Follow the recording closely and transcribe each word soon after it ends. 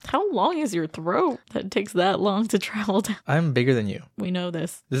How long is your throat that it takes that long to travel down? I'm bigger than you. We know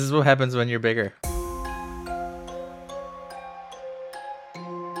this. This is what happens when you're bigger.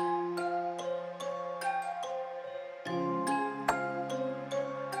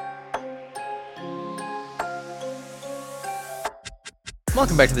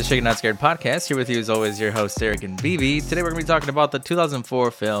 Welcome back to the Shaken Not Scared podcast. Here with you as always, your hosts Eric and Vivi. Today we're going to be talking about the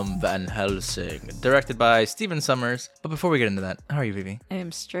 2004 film Van Helsing, directed by Stephen Sommers. But before we get into that, how are you, Vivi? I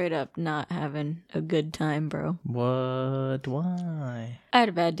am straight up not having a good time, bro. What? Why? I had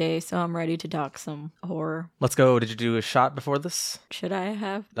a bad day, so I'm ready to talk some horror. Let's go. Did you do a shot before this? Should I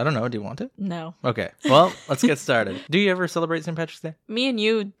have? I don't know. Do you want to? No. Okay. Well, let's get started. Do you ever celebrate St. Patrick's Day? Me and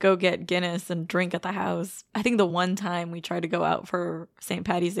you go get Guinness and drink at the house. I think the one time we tried to go out for St.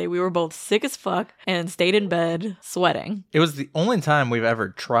 Patty's Day, we were both sick as fuck and stayed in bed sweating. It was the only time we've ever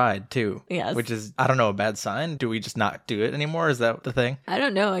tried, too. Yes. Which is, I don't know, a bad sign. Do we just not do it anymore? Is that the thing? I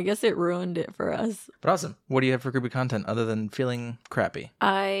don't know. I guess it ruined it for us. But awesome. What do you have for creepy content other than feeling crappy?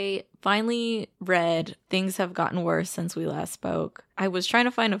 I finally read Things Have Gotten Worse Since We Last Spoke. I was trying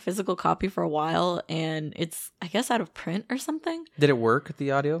to find a physical copy for a while, and it's, I guess, out of print or something. Did it work,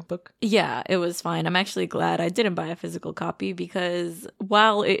 the audiobook? Yeah, it was fine. I'm actually glad I didn't buy a physical copy because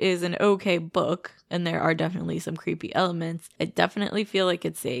while it is an okay book, and there are definitely some creepy elements, I definitely feel like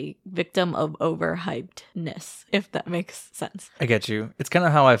it's a victim of overhypedness, if that makes sense. I get you. It's kind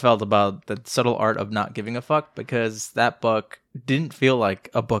of how I felt about The Subtle Art of Not Giving a Fuck, because that book didn't feel like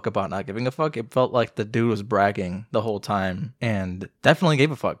a book about not giving a fuck. It felt like the dude was bragging the whole time and definitely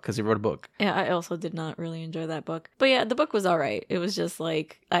gave a fuck because he wrote a book. Yeah, I also did not really enjoy that book. But yeah, the book was all right. It was just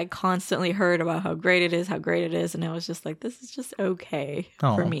like, I constantly heard about how great it is, and I was just like, this is just okay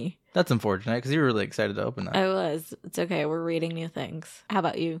for me. That's unfortunate because you were really excited to open that. I was. It's okay. We're reading new things. How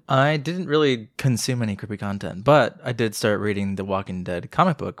about you? I didn't really consume any creepy content, but I did start reading the Walking Dead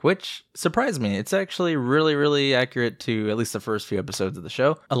comic book, which surprised me. It's actually really, really accurate to at least the first few episodes of the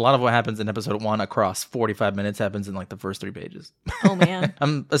show. A lot of what happens in episode 1 across 45 minutes happens in like the first 3 pages. Oh, man.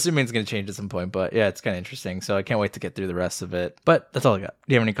 I'm assuming it's going to change at some point, but yeah, it's kind of interesting. So I can't wait to get through the rest of it. But that's all I got.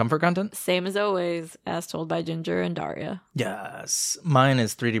 Do you have any comfort content? Same as always, as told by Ginger and Daria. Yes. Mine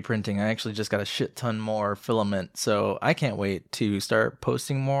is 3D printing. I actually just got a shit ton more filament, so I can't wait to start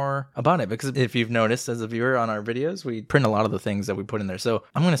posting more about it, because if you've noticed as a viewer on our videos, we print a lot of the things that we put in there. So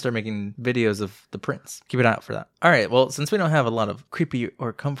I'm going to start making videos of the prints. Keep an eye out for that. All right. Well, since we don't have a lot of creepy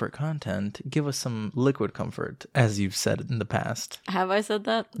or comfort content, give us some liquid comfort, as you've said in the past. Have I said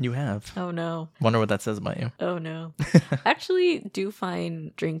that? You have. Oh, no. Wonder what that says about you. Oh, no. I actually do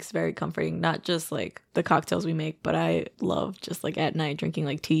find drinks very comforting, not just like the cocktails we make, but I love just like at night drinking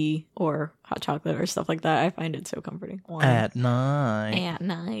like tea or hot chocolate or stuff like that. I find it so comforting. Wine. At night. At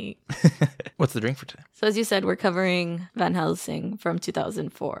night. What's the drink for today? So as you said, we're covering Van Helsing from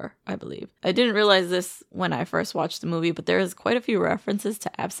 2004, I believe. I didn't realize this when I first watched the movie, but there is quite a few references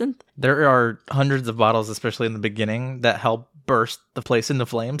to absinthe. There are hundreds of bottles, especially in the beginning, that help burst the place into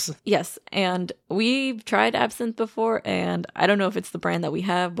flames. Yes, and we've tried absinthe before, and I don't know if it's the brand that we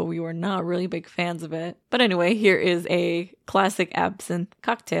have, but we were not really big fans of it. But anyway, here is a classic absinthe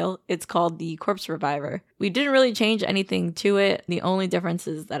cocktail. It's called the Corpse Reviver. We didn't really change anything to it. The only difference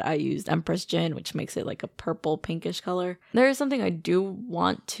is that I used Empress Gin, which makes it like a purple pinkish color. There is something I do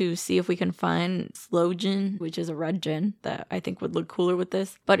want to see if we can find Sloe Gin, which is a red gin that I think would look cooler with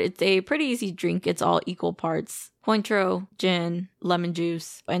this. But it's a pretty easy drink. It's all equal parts Cointreau, gin, lemon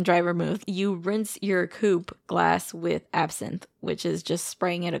juice, and dry vermouth. You rinse your coupe glass with absinthe, which is just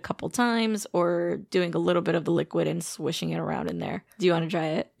spraying it a couple times or doing a little bit of the liquid and swishing it around in there. Do you want to try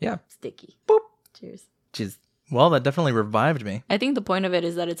it? Yeah. Sticky. Boop. Cheers. Jeez. Well, that definitely revived me. I think the point of it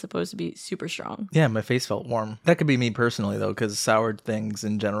is that it's supposed to be super strong. Yeah, my face felt warm. That could be me personally, though, because soured things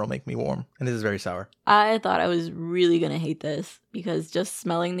in general make me warm. And this is very sour. I thought I was really going to hate this because just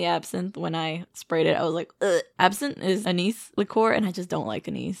smelling the absinthe when I sprayed it, I was like, ugh. Absinthe is anise liqueur, and I just don't like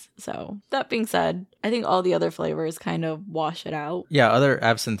anise. So that being said, I think all the other flavors kind of wash it out. Yeah, other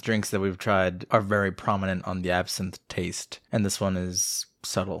absinthe drinks that we've tried are very prominent on the absinthe taste. And this one is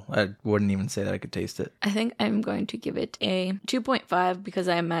subtle. I wouldn't even say that I could taste it. I think I'm going to give it a 2.5 because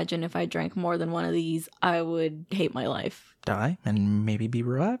I imagine if I drank more than one of these, I would hate my life. Die and maybe be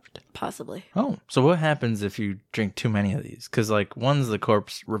revived? Possibly. Oh, so what happens if you drink too many of these? Because, like, one's the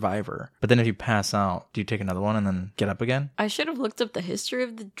Corpse Reviver, but then if you pass out, do you take another one and then get up again? I should have looked up the history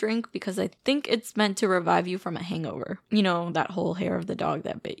of the drink because I think it's meant to revive you from a hangover. You know, that whole hair of the dog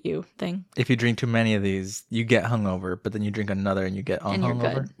that bit you thing. If you drink too many of these, you get hungover, but then you drink another and you get And you're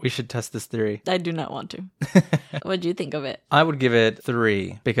hungover. good. We should test this theory. I do not want to. What'd you think of it? I would give it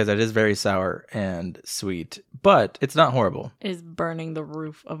 3 because it is very sour and sweet, but it's not horrible. horrible. It is burning the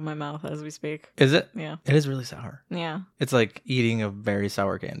roof of my mouth as we speak. Is it? Yeah. It is really sour. Yeah. It's like eating a very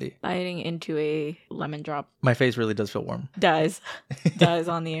sour candy. Biting into a lemon drop. My face really does feel warm. Dies. Dies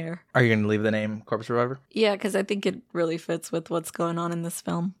on the air. Are you going to leave the name Corpse Reviver? Yeah, because I think it really fits with what's going on in this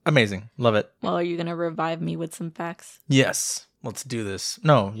film. Amazing. Love it. Well, are you going to revive me with some facts? Yes. Let's do this.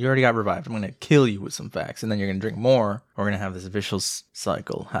 No, you already got revived. I'm going to kill you with some facts, and then you're going to drink more. We're going to have this vicious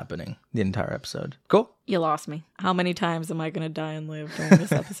cycle happening the entire episode. Cool? You lost me. How many times am I going to die and live during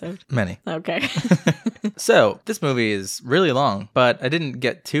this episode? Many. Okay. So, this movie is really long, but I didn't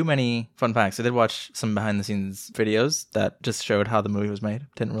get too many fun facts. I did watch some behind the scenes videos that just showed how the movie was made.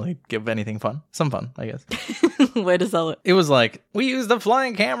 Didn't really give anything fun. Some fun, I guess. Way to sell it. It was like, we used a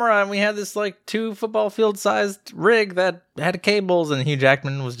flying camera and we had this like 2 football field sized rig that had cables, and Hugh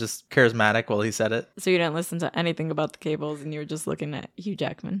Jackman was just charismatic while he said it. So you didn't listen to anything about the cables and you were just looking at Hugh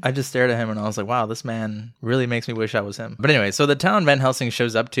Jackman. I just stared at him and I was like, wow, this man really makes me wish I was him. But anyway, so the town Van Helsing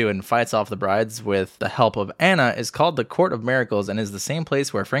shows up to and fights off the brides with the help of Anna is called the Court of Miracles and is the same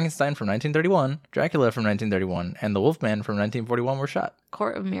place where Frankenstein from 1931, Dracula from 1931, and the Wolfman from 1941 were shot.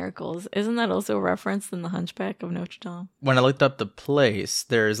 Court of Miracles. Isn't that also referenced in The Hunchback of Notre Dame? When I looked up the place,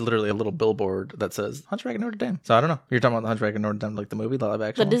 there's literally a little billboard that says Hunchback of Notre Dame. So I don't know. You're talking about the Hunchback of Notre Dame, like the movie, the live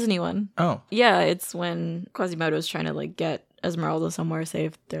action? The Disney one. Oh. Yeah, it's when Quasimodo's trying to like get Esmeralda somewhere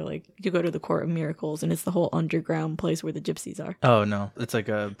safe. They're like, you go to the Court of Miracles, and it's the whole underground place where the gypsies are. Oh, no. It's like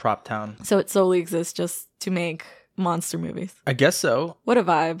a prop town. So it solely exists just to make monster movies. I guess so. What a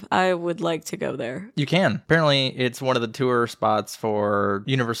vibe. I would like to go there. You can. Apparently, it's one of the tour spots for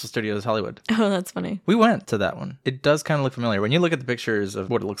Universal Studios Hollywood. Oh, that's funny. We went to that one. It does kind of look familiar. When you look at the pictures of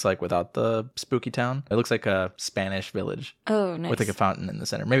what it looks like without the spooky town, it looks like a Spanish village Oh, nice. with like a fountain in the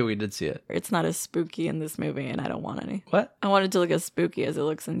center. Maybe we did see it. It's not as spooky in this movie, and I don't want any. What? I want it to look as spooky as it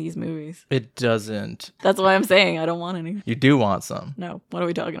looks in these movies. It doesn't. That's why I'm saying I don't want any. You do want some. No. What are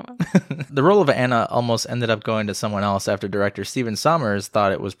we talking about? The role of Anna almost ended up going to someone else after director Stephen Sommers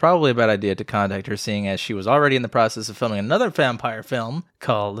thought it was probably a bad idea to contact her, seeing as she was already in the process of filming another vampire film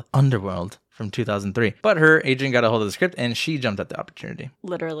called Underworld from 2003. But her agent got a hold of the script and she jumped at the opportunity.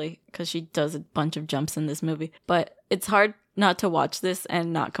 Literally, because she does a bunch of jumps in this movie. But it's hard not to watch this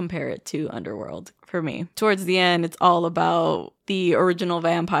and not compare it to Underworld for me. Towards the end, it's all about the original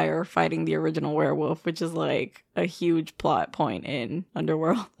vampire fighting the original werewolf, which is like a huge plot point in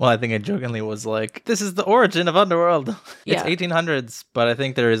Underworld. Well, I think I jokingly was like, this is the origin of Underworld. It's Yeah. 1800s, but I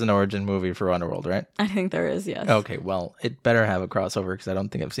think there is an origin movie for Underworld, right? I think there is, yes. Okay, well, it better have a crossover because I don't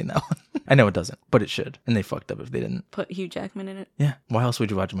think I've seen that one. I know it doesn't, but it should. And they fucked up if they didn't. Put Hugh Jackman in it. Yeah. Why else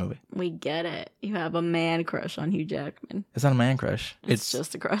would you watch a movie? We get it. You have a man crush on Hugh Jackman. It's not a man crush. It's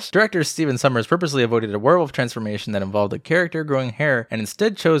just a crush. Director Stephen Sommers purposely avoided a werewolf transformation that involved a character growing hair and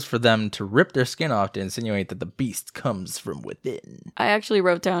instead chose for them to rip their skin off to insinuate that the beast comes from within. I actually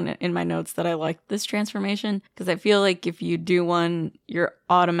wrote down in my notes that I liked this transformation because I feel like if you do one, you're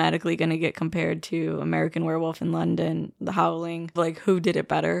automatically going to get compared to American Werewolf in London, The Howling. Like, who did it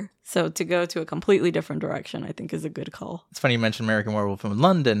better? So to go to a completely different direction, I think is a good call. It's funny you mentioned American Werewolf in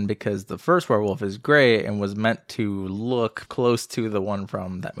London because the first werewolf is gray and was meant to look close to the one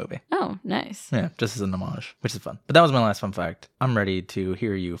from that movie. Oh, nice. Yeah, just as an homage, which is fun. But that was my last fun fact. I'm ready to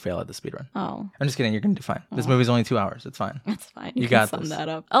hear you fail at the speedrun. Oh, I'm just kidding. You're going to do fine. This movie's only 2 hours. It's fine. that's fine. You can got sum this. that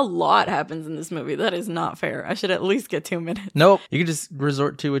up. A lot happens in this movie. That is not fair. I should at least get 2 minutes. Nope. You could just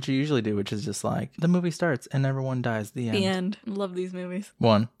resort to what you usually do, which is just like, the movie starts and everyone dies. The end. The end. Love these movies.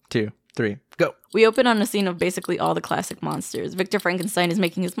 1, 2, 3, go. We open on a scene of basically all the classic monsters. Victor Frankenstein is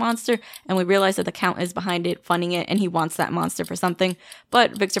making his monster, and we realize that the Count is behind it, funding it, and he wants that monster for something.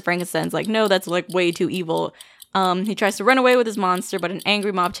 But Victor Frankenstein's like, no, that's like way too evil. He tries to run away with his monster, but an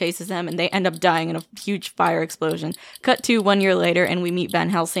angry mob chases him, and they end up dying in a huge fire explosion. Cut to 1 year later, and we meet Van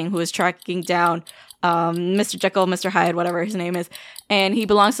Helsing, who is tracking down Mr. Jekyll, Mr. Hyde, whatever his name is. And he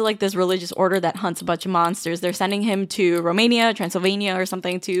belongs to like this religious order that hunts a bunch of monsters. They're sending him to Romania, Transylvania or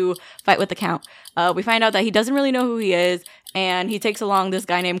something to fight with the Count. We find out that he doesn't really know who he is. And he takes along this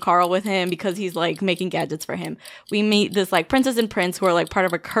guy named Carl with him because he's like making gadgets for him. We meet this like princess and prince who are like part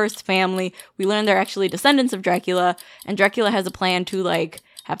of a cursed family. We learn they're actually descendants of Dracula. And Dracula has a plan to like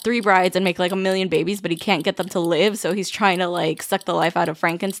have 3 brides and make like 1 million babies, but he can't get them to live, so he's trying to like suck the life out of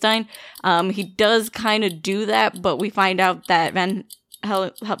Frankenstein. He does kind of do that, but we find out that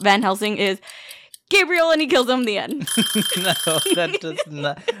Van Helsing is Gabriel, and he kills him in the end. No, that does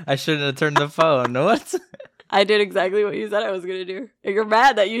not. I shouldn't have turned the phone. What? I did exactly what you said I was gonna do. You're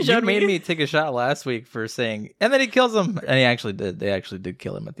mad that you showed You made me take a shot last week for saying, and then he kills him. And he actually did. They actually did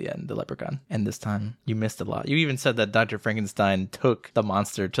kill him at the end, the leprechaun. And this time, you missed a lot. You even said that Dr. Frankenstein took the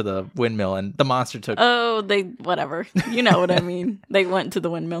monster to the windmill, and the monster took Oh, whatever. You know what I mean. They went to the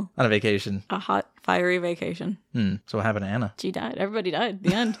windmill. on a vacation. A hot, fiery vacation. So what happened to Anna? She died. Everybody died.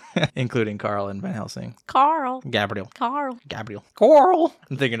 The end. Including Carl and Van Helsing. Carl. Gabriel. Carl. Carl.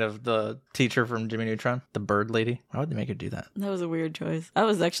 I'm thinking of the teacher from Jimmy Neutron, the bird lady. Why would they make her do that? That was a weird choice. I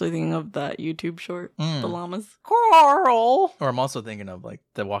was actually thinking of that YouTube short, The Llamas. Carl. Or I'm also thinking of like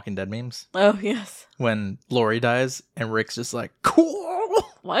the Walking Dead memes Oh, yes. when Lori dies and Rick's just like, Carl.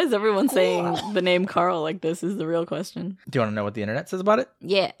 Why is everyone saying the name Carl like this is the real question? Do you want to know what the internet says about it?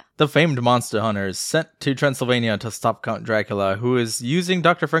 Yeah. The famed monster hunter is sent to Transylvania to stop Count Dracula, who is using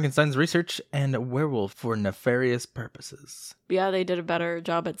Dr. Frankenstein's research and a werewolf for nefarious purposes. Yeah, they did a better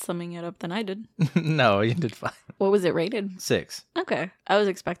job at summing it up than I did. No, you did fine. What was it rated? 6. Okay. I was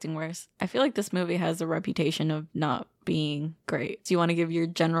expecting worse. I feel like this movie has a reputation of not being great. Do you want to give your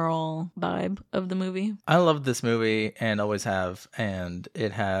general vibe of the movie? I love this movie and always have, and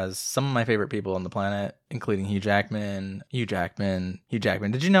it has some of my favorite people on the planet, including Hugh Jackman.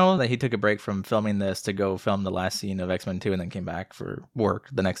 Did you know that he took a break from filming this to go film the last scene of X-Men 2 and then came back for work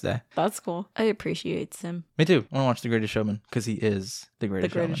the next day? That's cool. I appreciate Sim. Me too. I want to watch The Greatest Showman because he is the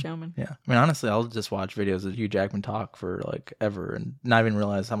greatest Showman. Yeah. I mean, honestly, I'll just watch videos of Hugh Jackman talk for like ever and not even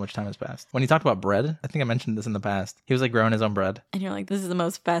realize how much time has passed. When he talked about bread, I think I mentioned this in the past, he was like growing his own bread. And you're like, this is the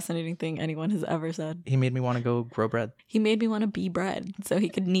most fascinating thing anyone has ever said. He made me want to go grow bread. He made me want to be bread so he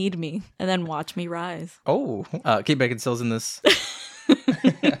could knead me and then watch me rise. Oh, Kate Beckinsale's in this.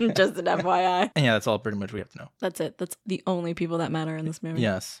 Just an FYI. And yeah, that's all pretty much we have to know. That's it. That's the only people that matter in this movie.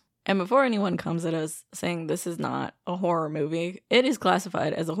 Yes. And before anyone comes at us saying this is not a horror movie, it is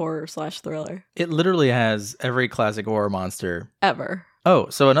classified as a horror/thriller. It literally has every classic horror monster Ever. Oh,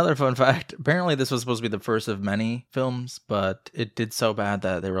 so another fun fact. Apparently this was supposed to be the first of many films, but it did so bad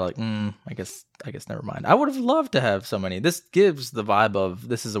that they were like, I guess never mind. I would have loved to have so many. This gives the vibe of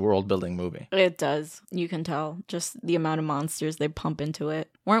this is a world building movie. It does. You can tell just the amount of monsters they pump into it.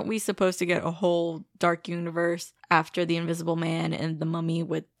 Weren't we supposed to get a whole dark universe after The Invisible Man and The Mummy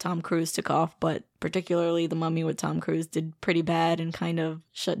with Tom Cruise took off, but particularly The Mummy with Tom Cruise did pretty bad and kind of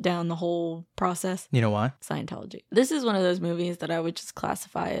shut down the whole process? You know why? Scientology. This is one of those movies that I would just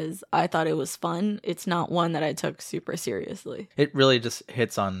classify as I thought it was fun. It's not one that I took super seriously. It really just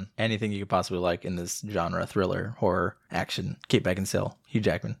hits on anything you could possibly like in this genre: thriller, horror, action. Kate Beckinsale, Hugh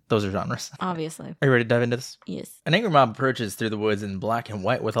Jackman. Those are genres. Obviously. Are you ready to dive into this? Yes. An angry mob approaches through the woods in black and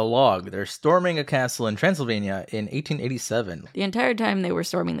white with a log. They're storming a castle in Transylvania in 1887. The entire time they were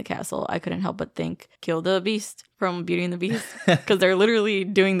storming the castle, I couldn't help but think, kill the beast from Beauty and the Beast. Because they're literally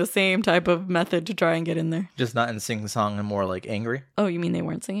doing the same type of method to try and get in there. Just not in sing-song and more like angry. Oh, you mean they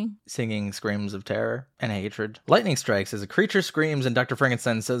weren't singing? Singing screams of terror and hatred. Lightning strikes as a creature screams and Dr.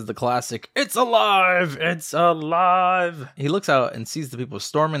 Frankenstein says the classic, "It's alive! It's alive!" He looks out and sees the people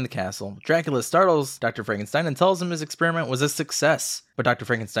storming the castle. Dracula startles Dr. Frankenstein and tells him his experiment was a success. But Dr.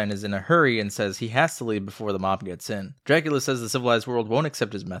 Frankenstein is in a hurry and says he has to leave before the mob gets in. Dracula says the civilized world won't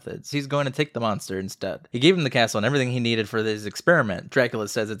accept his methods. He's going to take the monster instead. He gave him the castle and everything he needed for his experiment. Dracula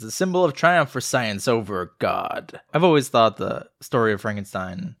says it's a symbol of triumph for science over God. I've always thought the story of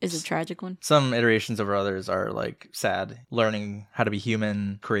Frankenstein is a tragic one. Some iterations over others are like sad. Learning how to be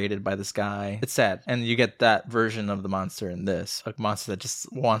human, created by this guy. It's sad. And you get that version of the monster in this. A monster that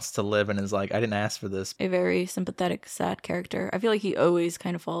just wants to live and is like, I didn't ask for this. A very sympathetic, sad character. I feel like he always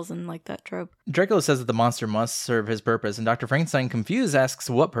kind of falls in like that trope. Dracula says that the monster must serve his purpose, and Dr. Frankenstein, confused, asks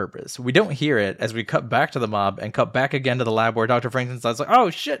what purpose. We don't hear it as we cut back to the mob and cut back again to the lab where Dr. Frankenstein's like, oh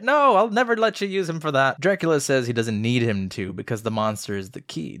shit, no, I'll never let you use him for that. Dracula says he doesn't need him to because the monster is the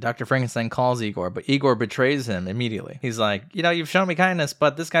key. Dr. Frankenstein calls Igor, but Igor betrays him immediately. He's like, you've shown me kindness,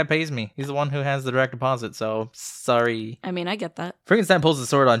 but this guy pays me. He's the one who has the direct deposit, so sorry. I mean, I get that. Frankenstein pulls the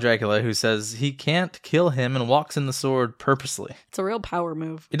sword on Dracula, who says he can't kill him and walks in the sword purposely. It's a real power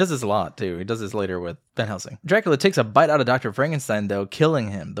move. He does this a lot, too. He does this later with Van Helsing. Dracula takes a bite out of Dr. Frankenstein, though,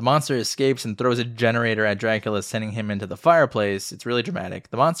 killing him. The monster escapes and throws a generator at Dracula, sending him into the fireplace. It's really dramatic.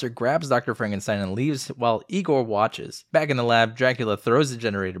 The monster grabs Dr. Frankenstein and leaves while Igor watches. Back in the lab, Dracula throws the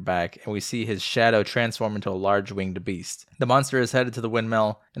generator back, and we see his shadow transform into a large winged beast. The monster is headed to the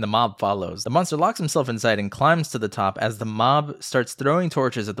windmill, and the mob follows. The monster locks himself inside and climbs to the top as the mob starts throwing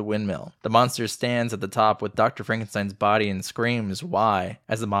torches at the windmill. The monster stands at the top with Dr. Frankenstein's body and screams, "Why?"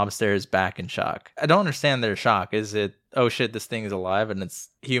 as the mob stares back in shock. I don't understand their shock. Is it oh shit, this thing is alive and it's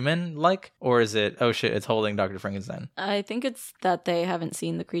human-like? Or is it, oh shit, it's holding Dr. Frankenstein? I think it's that they haven't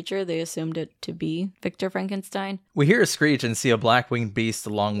seen the creature. They assumed it to be Victor Frankenstein. We hear a screech and see a black-winged beast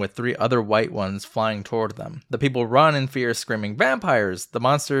along with 3 other white ones flying toward them. The people run in fear, screaming, vampires! The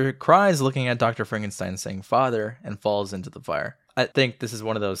monster cries looking at Dr. Frankenstein, saying, Father, and falls into the fire. I think this is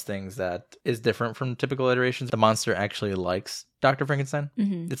one of those things that is different from typical iterations. The monster actually likes Dr. Frankenstein.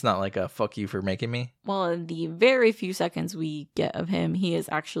 Mm-hmm. It's not like a fuck you for making me. Well, in the very few seconds we get of him, he is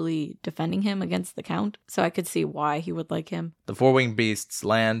actually defending him against the Count. So I could see why he would like him. The 4-winged beasts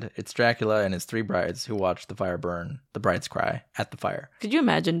land. It's Dracula and his 3 brides who watch the fire burn. The brides cry at the fire. Could you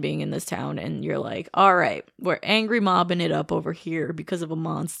imagine being in this town and you're like, all right, we're angry mobbing it up over here because of a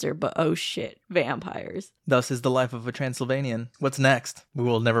monster, but oh shit, vampires. Thus is the life of a Transylvanian. What's next? We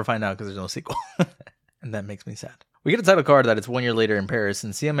will never find out because there's no sequel. And that makes me sad. We get a title card that it's 1 year later in Paris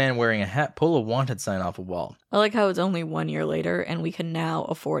and see a man wearing a hat pull a wanted sign off a wall. I like how it's only 1 year later and we can now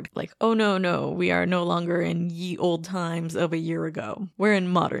afford, like, oh no, we are no longer in ye old times of a year ago. We're in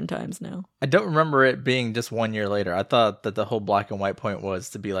modern times now. I don't remember it being just 1 year later. I thought that the whole black and white point was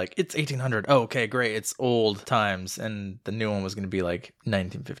to be like, it's 1800. Oh, okay, great. It's old times. And the new one was going to be like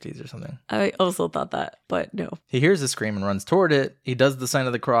 1950s or something. I also thought that, but no. He hears a scream and runs toward it. He does the sign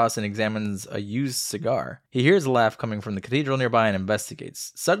of the cross and examines a used cigar. He hears a laugh coming from the cathedral nearby and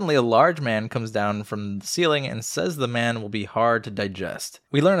investigates. Suddenly, a large man comes down from the ceiling and says the man will be hard to digest.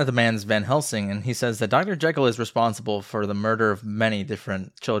 We learn that the man's Van Helsing, and he says that Dr. Jekyll is responsible for the murder of many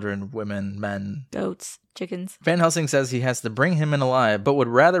different children, women, men, Goats. Chickens. Van Helsing says he has to bring him in alive, but would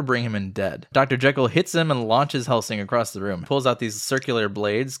rather bring him in dead. Dr. Jekyll hits him and launches Helsing across the room. Pulls out these circular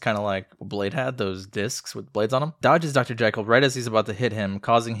blades, kind of like Blade had, those discs with blades on them. Dodges Dr. Jekyll right as he's about to hit him,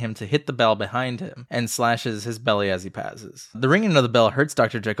 causing him to hit the bell behind him, and slashes his belly as he passes. The ringing of the bell hurts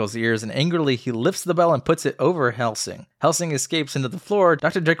Dr. Jekyll's ears, and angrily he lifts the bell and puts it over Helsing. Helsing escapes into the floor.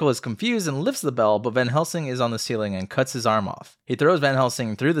 Dr. Jekyll is confused and lifts the bell, but Van Helsing is on the ceiling and cuts his arm off. He throws Van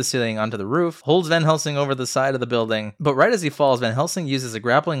Helsing through the ceiling onto the roof, holds Van Helsing over the side of the building, but right as he falls, Van Helsing uses a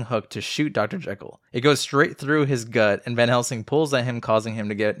grappling hook to shoot Dr. Jekyll. It goes straight through his gut, and Van Helsing pulls at him, causing him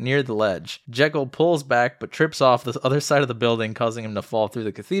to get near the ledge. Jekyll pulls back, but trips off the other side of the building, causing him to fall through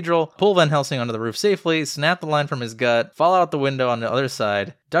the cathedral, pull Van Helsing onto the roof safely, snap the line from his gut, fall out the window on the other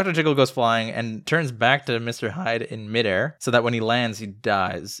side. Dr. Jekyll goes flying and turns back to Mr. Hyde in midair, so that when he lands, he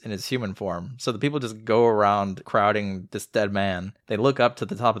dies in his human form. So the people just go around crowding this dead man. They look up to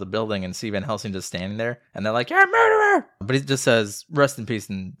the top of the building and see Van Helsing just standing there, and they're like, "You're a murderer!" But he just says, "Rest in peace"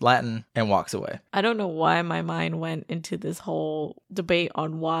 in Latin, and walks away. I don't know why my mind went into this whole debate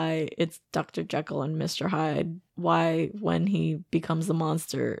on why it's Dr. Jekyll and Mr. Hyde. Why, when he becomes the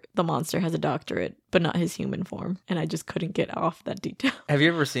monster has a doctorate, but not his human form. And I just couldn't get off that detail. Have you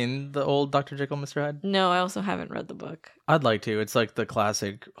ever seen the old Dr. Jekyll, Mr. Hyde? No, I also haven't read the book. I'd like to. It's like the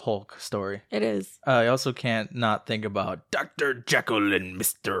classic Hulk story. It is. I also can't not think about Dr. Jekyll and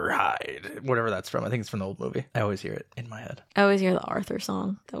Mr. Hyde. Whatever that's from. I think it's from the old movie. I always hear it in my head. I always hear the Arthur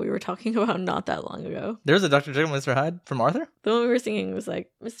song that we were talking about not that long ago. There's a Dr. Jekyll and Mr. Hyde from Arthur? The one we were singing was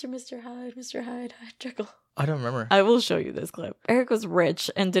like, Mr. Hyde, Hyde Jekyll. I don't remember. I will show you this clip. Eric was rich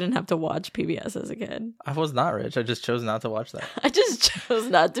and didn't have to watch PBS as a kid. I was not rich. I just chose not to watch that. I just chose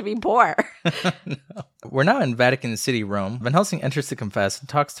not to be poor. No. We're now in Vatican City, Rome. Van Helsing enters to confess and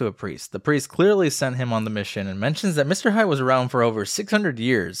talks to a priest. The priest clearly sent him on the mission and mentions that Mr. Hyde was around for over 600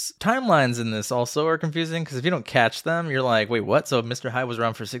 years. Timelines in this also are confusing because if you don't catch them, you're like, wait, what? So Mr. Hyde was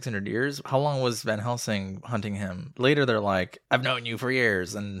around for 600 years? How long was Van Helsing hunting him? Later, they're like, I've known you for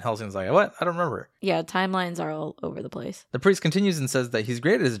years. And Helsing's like, what? I don't remember. Yeah, timelines are all over the place. The priest continues and says that he's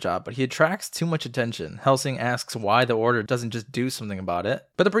great at his job, but he attracts too much attention. Helsing asks why the order doesn't just do something about it.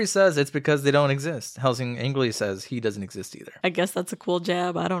 But the priest says it's because they don't exist. Helsing angrily says he doesn't exist either. I guess that's a cool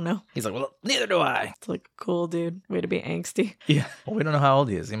jab. I don't know. He's like, well, neither do I. It's like, cool, dude. Way to be angsty. Yeah. Well, we don't know how old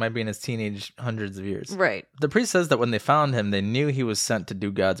he is. He might be in his teenage hundreds of years. Right. The priest says that when they found him, they knew he was sent to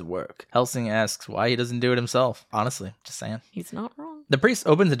do God's work. Helsing asks why he doesn't do it himself. Honestly, just saying. He's not wrong. The priest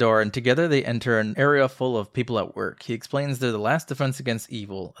opens the door, and together they enter an area full of people at work. He explains they're the last defense against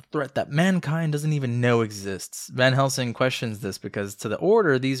evil, a threat that mankind doesn't even know exists. Van Helsing questions this because to the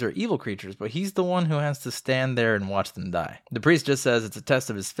order, these are evil creatures, but he's the one who has to stand there and watch them die. The priest just says it's a test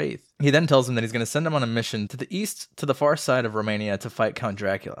of his faith. He then tells him that he's going to send him on a mission to the east, to the far side of Romania to fight Count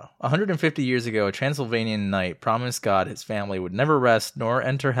Dracula. 150 years ago, a Transylvanian knight promised God his family would never rest nor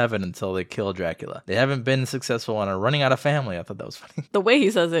enter heaven until they kill Dracula. They haven't been successful and are running out of family. I thought that was funny. The way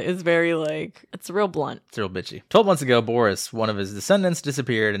he says it is very like, it's real blunt. It's real bitchy. 12 months ago, Boris, one of his descendants,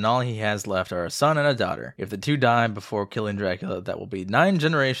 disappeared, and all he has left are a son and a daughter. If the two die before killing Dracula, that will be 9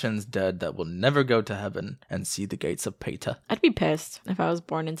 generations dead that will never go to heaven and see the gates of Peta. I'd be pissed if I was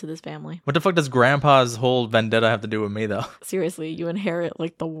born into this family. What the fuck does Grandpa's whole vendetta have to do with me, though? Seriously, you inherit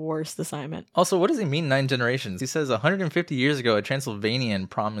like the worst assignment. Also, what does he mean 9 generations? He says 150 years ago, a Transylvanian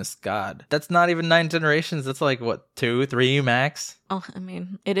promised God. That's not even 9 generations. That's like, what, 2, 3 max? Oh, I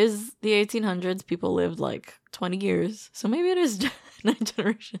mean, it is the 1800s. People lived like 20 years. So maybe it is 9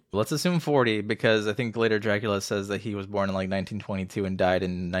 generations. Let's assume 40, because I think later Dracula says that he was born in like 1922 and died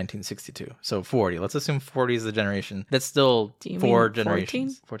in 1962. So 40. Let's assume 40 is the generation. That's still 4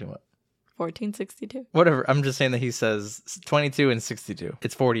 generations. 14 what? 1462. Whatever. I'm just saying that he says 22 and 62.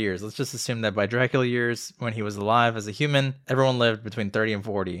 It's 40 years. Let's just assume that by Dracula years, when he was alive as a human, everyone lived between 30 and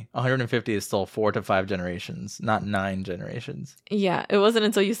 40. 150 is still 4 to 5 generations, not 9 generations. Yeah, it wasn't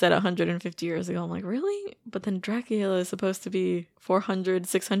until you said 150 years ago. I'm like, really? But then Dracula is supposed to be 400,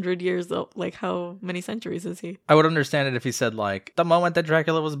 600 years old. Like, how many centuries is he? I would understand it if he said, like, the moment that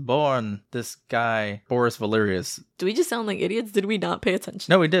Dracula was born, this guy, Boris Valerius. Do we just sound like idiots? Did we not pay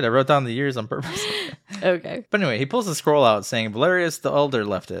attention? No, we did. I wrote down the years on purpose. Okay. But anyway, he pulls a scroll out saying Valerius the Elder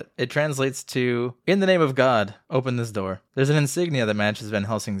left it. It translates to, in the name of God, open this door. There's an insignia that matches Van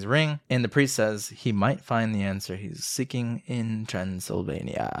Helsing's ring, and the priest says he might find the answer he's seeking in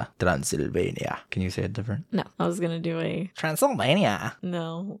Transylvania. Transylvania. Can you say it different? No, I was going to do a... Transylvania.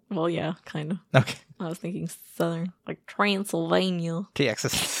 No. Well, yeah, kind of. Okay. I was thinking southern. Like Transylvania.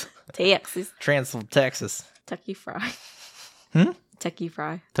 Texas. Texas. Texas. Tucky fry. Hmm? Techie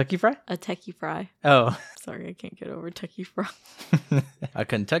fry. Tucky fry? A techie fry. Oh. Sorry, I can't get over Tucky fry. A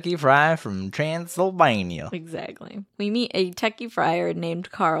Kentucky fry from Transylvania. Exactly. We meet a techie fryer named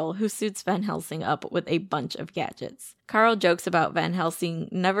Carl who suits Van Helsing up with a bunch of gadgets. Carl jokes about Van Helsing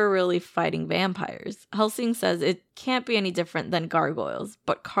never really fighting vampires. Helsing says it can't be any different than gargoyles,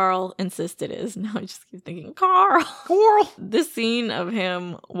 but Carl insists it is. Now I just keep thinking, Carl! This scene of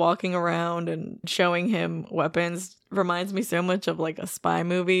him walking around and showing him weapons reminds me so much of like a spy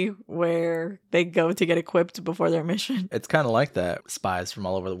movie where they go to get equipped before their mission. It's kind of like that. Spies from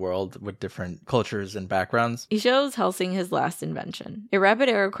all over the world with different cultures and backgrounds. He shows Helsing his last invention, a rapid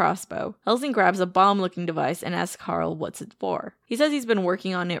arrow crossbow. Helsing grabs a bomb-looking device and asks Carl what's it for. He says he's been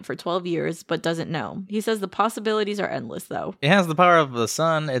working on it for 12 years, but doesn't know. He says the possibilities are endless, though. It has the power of the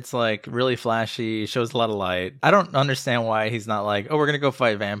sun. It's like really flashy, shows a lot of light. I don't understand why he's not like, oh, we're gonna go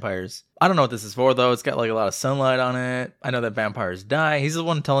fight vampires. I don't know what this is for, though. It's got like a lot of sunlight on it. I know that vampires die. He's the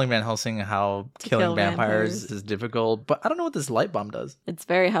one telling Van Helsing how killing vampires is difficult, but I don't know what this light bomb does. It's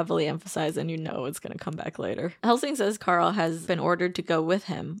very heavily emphasized, and you know it's going to come back later. Helsing says Carl has been ordered to go with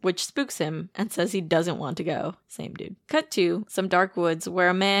him, which spooks him, and says he doesn't want to go. Same dude. Cut to some dark woods where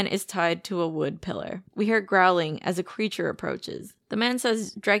a man is tied to a wood pillar. We hear growling as a creature approaches. The man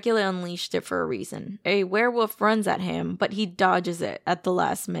says Dracula unleashed it for a reason. A werewolf runs at him, but he dodges it at the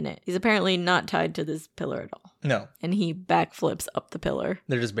last minute. He's apparently not tied to this pillar at all. No. And he backflips up the pillar.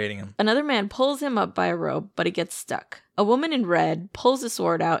 They're just baiting him. Another man pulls him up by a rope, but he gets stuck. A woman in red pulls a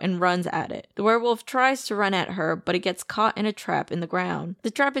sword out and runs at it. The werewolf tries to run at her, but it gets caught in a trap in the ground.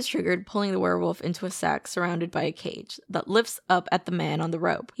 The trap is triggered, pulling the werewolf into a sack surrounded by a cage that lifts up at the man on the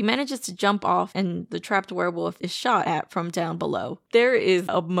rope. He manages to jump off, and the trapped werewolf is shot at from down below. There is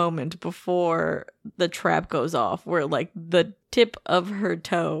a moment before the trap goes off where, like, the tip of her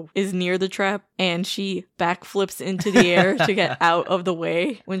toe is near the trap and she backflips into the air to get out of the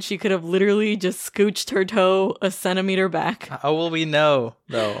way when she could have literally just scooched her toe a centimeter back. How will we know,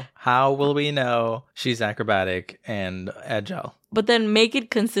 though? How will we know she's acrobatic and agile? But then make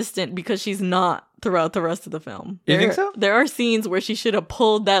it consistent because she's not throughout the rest of the film. You think so? There are scenes where she should have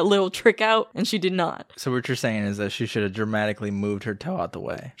pulled that little trick out and she did not. So what you're saying is that she should have dramatically moved her toe out the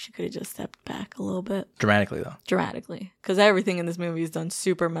way. She could have just stepped back a little bit. Dramatically, though. Dramatically. Because everything in this movie is done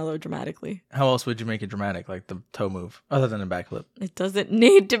super melodramatically. How else would you make it dramatic, like the toe move, other than a backflip? It doesn't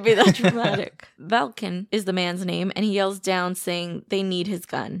need to be that dramatic. Valken is the man's name, and he yells down saying they need his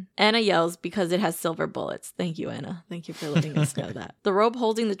gun. Anna yells because it has silver bullets. Thank you, Anna. Thank you for letting us know that. The rope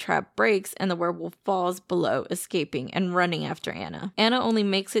holding the trap breaks, and the werewolf falls below, escaping and running after Anna. Anna only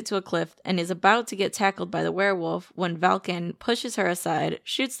makes it to a cliff and is about to get tackled by the werewolf when Valken pushes her aside,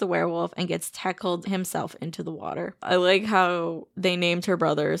 shoots the werewolf, and gets tackled himself into the water. I like how they named her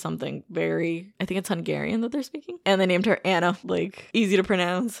brother something very, I think it's Hungarian that they're speaking, and they named her Anna, like, easy to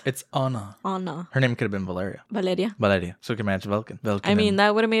pronounce. It's Anna. Anna. Her name could have been Valeria. Valeria. So it could match Velkin. I mean,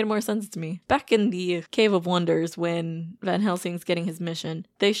 that would have made more sense to me. Back in the Cave of Wonders, when Van Helsing's getting his mission,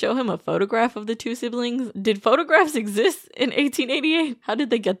 they show him a photograph of the two siblings. Did photographs exist in 1888? How did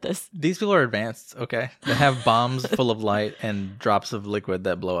they get this? These people are advanced, okay? They have bombs full of light and drops of liquid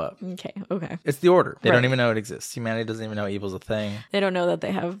that blow up. Okay. It's the order. They Right. don't even know it exists. Humanity doesn't even know evil's a thing. They don't know that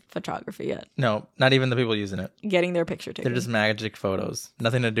they have photography yet. No, not even the people using it. Getting their picture taken. They're just magic photos.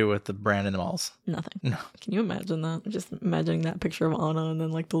 Nothing to do with the brand in the malls. Nothing. No. Can you imagine that? Just imagining that picture of Anna and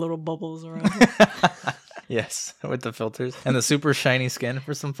then like the little bubbles around her. Yes, with the filters and the super shiny skin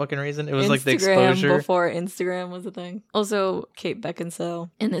for some fucking reason. It was like the Instagram exposure. before Instagram was a thing. Also, Kate Beckinsale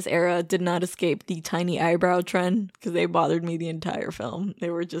in this era did not escape the tiny eyebrow trend because they bothered me the entire film. They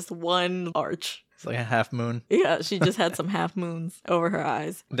were just one arch. It's like a half moon. Yeah, she just had some half moons over her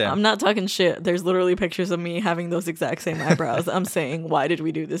eyes. Damn. I'm not talking shit. There's literally pictures of me having those exact same eyebrows. I'm saying, why did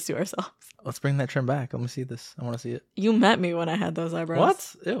we do this to ourselves? Let's bring that trend back. Let me see this. I want to see it. You met me when I had those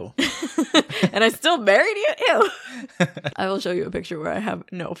eyebrows. What? Ew. And I still married you? Ew. I will show you a picture where I have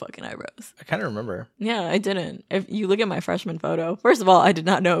no fucking eyebrows. I kind of remember. Yeah, I didn't. If you look at my freshman photo, first of all, I did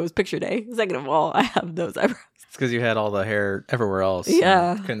not know it was picture day. Second of all, I have those eyebrows. It's because you had all the hair everywhere else.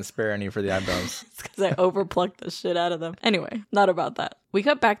 Yeah. And couldn't spare any for the eyebrows. It's because I overplucked the shit out of them. Anyway, not about that. We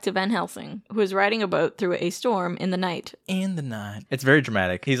cut back to Van Helsing, who is riding a boat through a storm in the night. In the night. It's very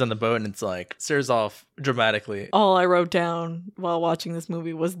dramatic. He's on the boat and it's like stares off dramatically. All I wrote down while watching this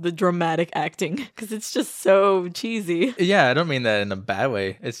movie was the dramatic acting because it's just so cheesy. Yeah, I don't mean that in a bad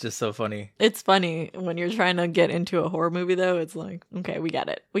way. It's just so funny. It's funny when you're trying to get into a horror movie, though. It's like, okay, we get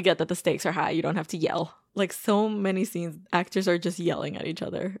it. We get that the stakes are high. You don't have to yell. Like so many scenes, actors are just yelling at each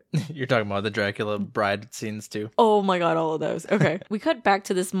other. You're talking about the Dracula bride scenes too. Oh my god, all of those. Okay. We cut back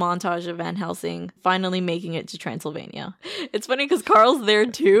to this montage of Van Helsing finally making it to Transylvania. It's funny because Carl's there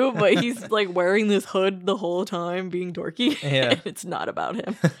too, but he's like wearing this hood the whole time, being dorky. Yeah. It's not about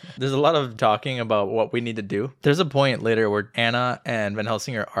him. There's a lot of talking about what we need to do. There's a point later where Anna and Van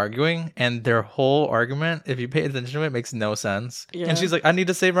Helsing are arguing, and their whole argument, if you pay attention to it, makes no sense. Yeah. And she's like, I need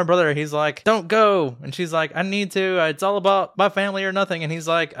to save my brother. He's like, don't go. And she's like, I need to. It's all about my family or nothing. And he's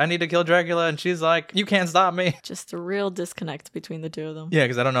like, I need to kill Dracula. And she's like, you can't stop me. Just a real disconnect between the two of them. Yeah,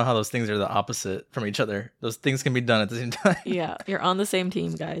 because I don't know how those things are the opposite from each other. Those things can be done at the same time. Yeah, you're on the same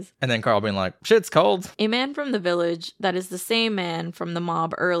team, guys. And then Carl being like, shit's cold. A man from the village, that is the same man from the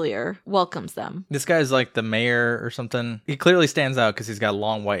mob earlier, welcomes them. This guy's like the mayor or something. He clearly stands out because he's got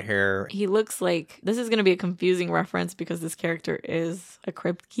long white hair. He looks like, this is going to be a confusing reference because this character is a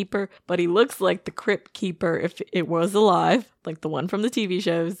crypt keeper, but he looks like the crypt keeper if it was alive, like the one from the TV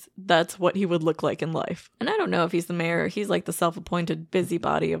shows. That's what he would look like in life. And I don't know if he's the mayor. He's like the self-appointed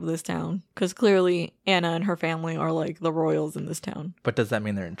busybody of this town because clearly Anna and her family are like the royals in this town. But does that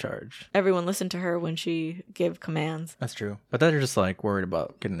mean they're in charge? Everyone listened to her when she gave commands. That's true. But they're just like worried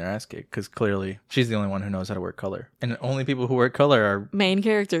about getting their ass kicked because clearly she's the only one who knows how to wear color. And only people who wear color are Main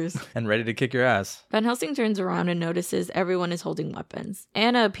characters. and ready to kick your ass. Van Helsing turns around and notices everyone is holding weapons.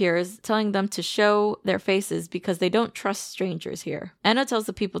 Anna appears, telling them to show their faces because they don't trust strangers here. Anna tells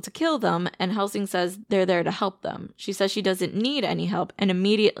the people to kill them, and Helsing says they're there to help them. She says she doesn't need any help, and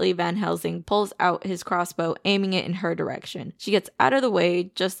immediately Van Helsing pulls out his crossbow, aiming it in her direction. She gets out of the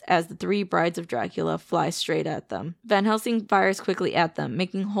way just as the three brides of Dracula fly straight at them. Van Helsing fires quickly at them,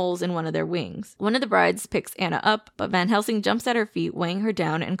 making holes in one of their wings. One of the brides picks Anna up, but Van Helsing jumps at her feet, weighing her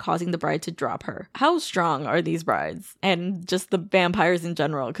down and causing the bride to drop her. How strong are these brides? And just the vampires in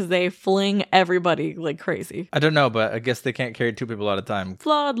general, because they fling everybody like crazy. I don't know, but I guess they can't carry two people at a time.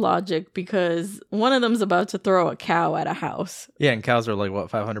 Flawed logic, because one of them's about to throw a cow at a house. Yeah, and cows are like, what,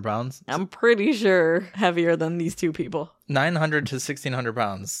 500 pounds? I'm pretty sure heavier than these two people. 900 to 1,600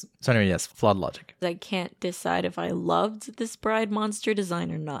 pounds. So anyway, yes, flawed logic. I can't decide if I loved this bride monster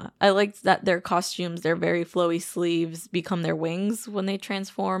design or not. I liked that their costumes, their very flowy sleeves, become their wings when they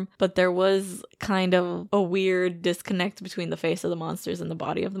transform, but there was kind of a weird disconnect between the face of the monsters and the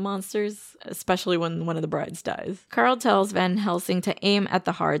body of the monsters, especially when one of the brides dies. Carl tells Van Helsing to aim at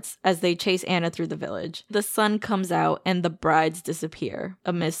the hearts as they chase Anna through the village. The sun comes out and the brides disappear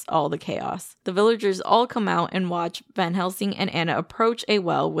amidst all the chaos. The villagers all come out and watch Van Helsing and Anna approach a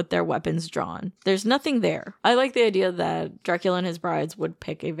well with their weapons drawn. There's nothing there. I like the idea that Dracula and his brides would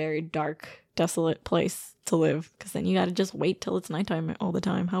pick a very dark, desolate place to live, because then you gotta just wait till it's nighttime all the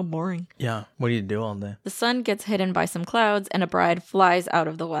time. How boring. Yeah, what do you do all day? The sun gets hidden by some clouds and a bride flies out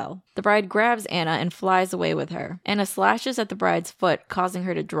of the well. The bride grabs Anna and flies away with her. Anna slashes at the bride's foot, causing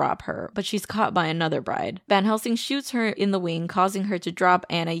her to drop her, but she's caught by another bride. Van Helsing shoots her in the wing, causing her to drop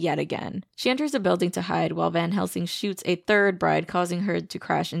Anna yet again. She enters a building to hide while Van Helsing shoots a third bride, causing her to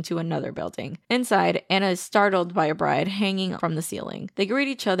crash into another building. Inside, Anna is startled by a bride hanging from the ceiling. They greet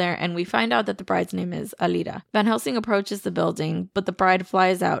each other and we find out that the bride's name is Alia. Alida. Van Helsing approaches the building, but the bride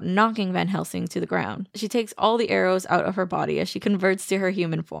flies out, knocking Van Helsing to the ground. She takes all the arrows out of her body as she converts to her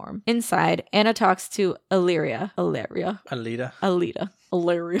human form. Inside, Anna talks to Illyria. Alida.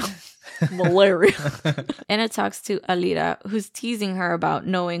 Valeria. Anna talks to Alida, who's teasing her about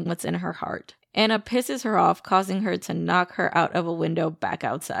knowing what's in her heart. Anna pisses her off, causing her to knock her out of a window back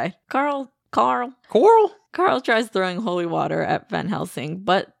outside. Carl tries throwing holy water at Van Helsing,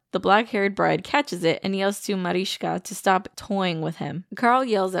 but the black-haired bride catches it and yells to Marischka to stop toying with him. Carl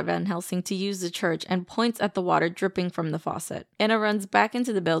yells at Van Helsing to use the church and points at the water dripping from the faucet. Anna runs back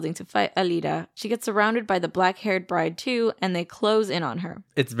into the building to fight Alida. She gets surrounded by the black-haired bride too, and they close in on her.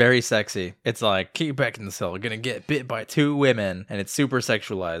 It's very sexy. It's like, Kate Beckinsale gonna get bit by 2 women, and it's super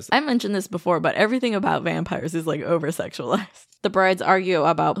sexualized. I mentioned this before, but everything about vampires is like over-sexualized. The brides argue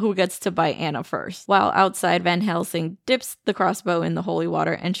about who gets to bite Anna first. While outside, Van Helsing dips the crossbow in the holy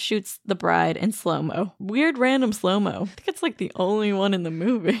water and shoots the bride in slow-mo. Weird random slow-mo. I think it's like the only one in the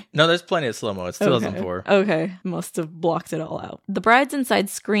movie. No, there's plenty of slow-mo. It's 2004. Okay. Must have blocked it all out. The brides inside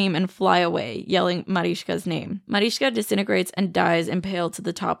scream and fly away, yelling Marischka's name. Marischka disintegrates and dies impaled to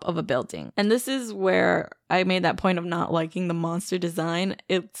the top of a building. And this is where I made that point of not liking the monster design.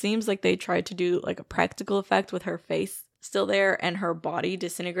 It seems like they tried to do like a practical effect with her face still there and her body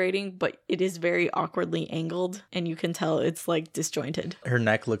disintegrating, but it is very awkwardly angled and you can tell it's like disjointed. Her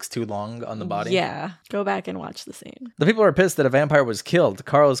neck looks too long on the body. Yeah. Go back and watch the scene. The people are pissed that a vampire was killed.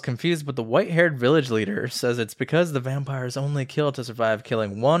 Carl is confused, but the white-haired village leader says it's because the vampires only kill to survive,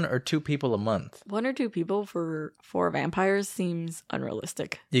 killing 1 or 2 people a month. 1 or 2 people for 4 vampires seems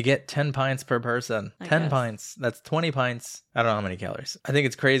unrealistic. You get 10 pints per person. 10 pints. That's 20 pints. I don't know how many calories. I think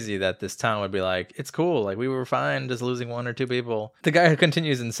it's crazy that this town would be like, it's cool. Like, we were fine just losing 1 or 2 people. The guy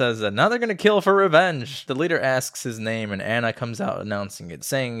continues and says that now they're going to kill for revenge. The leader asks his name and Anna comes out announcing it,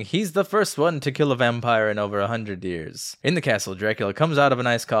 saying he's the first one to kill a vampire in over 100 years. In the castle, Dracula comes out of an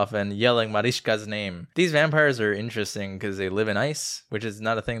ice coffin yelling Marischka's name. These vampires are interesting because they live in ice, which is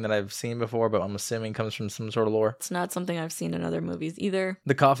not a thing that I've seen before, but I'm assuming comes from some sort of lore. It's not something I've seen in other movies either.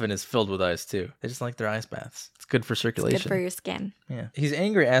 The coffin is filled with ice too. They just like their ice baths. It's good for circulation. It's good for your skin. Yeah. He's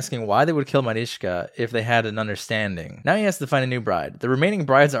angry, asking why they would kill Marischka if they had an understanding. Now he has to find a new bride. The remaining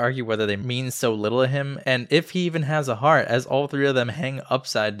brides argue whether they mean so little to him and if he even has a heart, as all 3 of them hang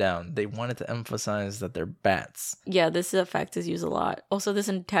upside down. They wanted to emphasize that they're bats. Yeah, this effect is used a lot. Also, this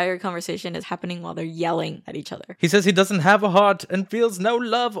entire conversation is happening while they're yelling at each other. He says he doesn't have a heart and feels no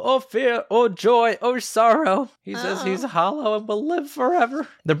love or fear or joy or sorrow. He says he's hollow and will live forever.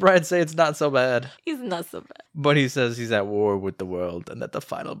 The brides say it's not so bad. He's not so bad. But he says he's at war with the world and that the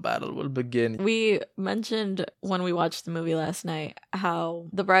final battle will begin. We mentioned when we watched the movie last night how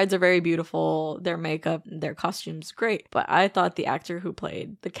the brides are very beautiful, their makeup, their costumes great, but I thought the actor who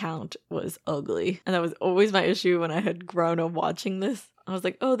played the Count was ugly. And that was always my issue when I had grown up watching this. I was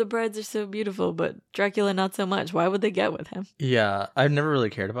like, oh, the brides are so beautiful, but Dracula not so much. Why would they get with him? Yeah, I've never really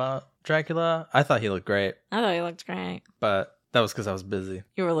cared about Dracula. I thought he looked great. I thought he looked great. But that was because I was busy.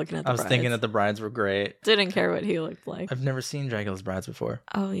 You were looking at the brides. I was thinking that the brides were great. Didn't care what he looked like. I've never seen Dracula's brides before.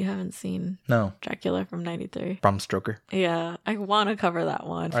 Oh, you haven't seen No. Dracula from 93? Bram Stoker. Yeah, I want to cover that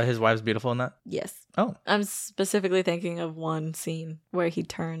one. Are his wives beautiful in that? Yes. Oh. I'm specifically thinking of one scene where he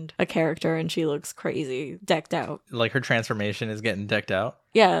turned a character and she looks crazy, decked out. Like her transformation is getting decked out?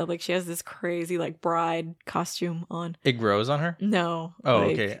 Yeah, like she has this crazy like bride costume on. It grows on her? No. Oh,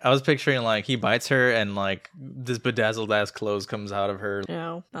 like, okay. I was picturing like he bites her and like this bedazzled ass clothes comes out of her.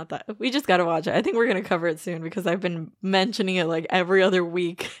 No, not that. We just gotta watch it. I think we're gonna cover it soon because I've been mentioning it like every other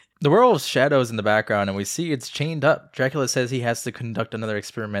week. The werewolf's shadows in the background, and we see it's chained up. Dracula says he has to conduct another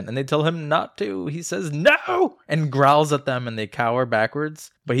experiment, and they tell him not to. He says no, and growls at them, and they cower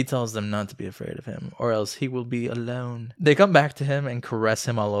backwards. But he tells them not to be afraid of him, or else he will be alone. They come back to him and caress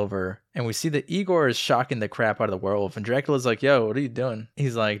him all over. And we see that Igor is shocking the crap out of the werewolf. And Dracula's like, yo, what are you doing?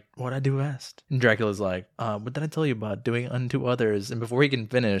 He's like, what'd I do best? And Dracula's like, what did I tell you about doing unto others? And before he can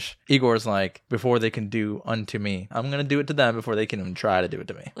finish, Igor's like, before they can do unto me. I'm going to do it to them before they can even try to do it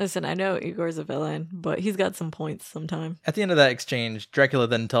to me. Listen, I know Igor's a villain, but he's got some points sometime. At the end of that exchange, Dracula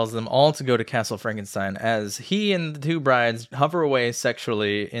then tells them all to go to Castle Frankenstein as he and the 2 brides hover away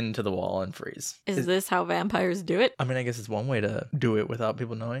sexually into the wall and freeze. Is this how vampires do it? I mean, I guess it's one way to do it without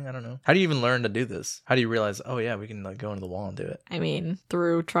people knowing. I don't know. How do you even learn to do this? How do you realize, oh yeah, we can like go into the wall and do it? I mean,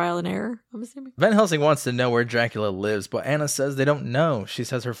 through trial and error, I'm assuming. Van Helsing wants to know where Dracula lives, but Anna says they don't know. She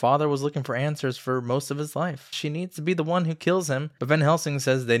says her father was looking for answers for most of his life. She needs to be the one who kills him, but Van Helsing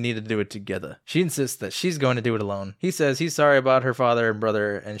says they need to do it together. She insists that she's going to do it alone. He says he's sorry about her father and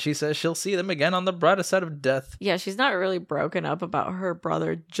brother, and she says she'll see them again on the brighter side of death. Yeah, she's not really broken up about her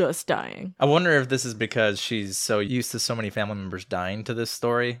brother just dying. I wonder if this is because she's so used to so many family members dying to this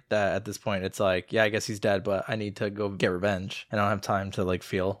story that at this point it's like, yeah, I guess he's dead, but I need to go get revenge. I don't have time to like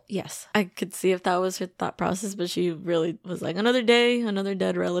feel. Yes, I could see if that was her thought process, but she really was like, another day, another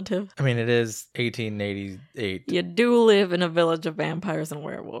dead relative. I mean, it is 1888. You do live in a village of vampires and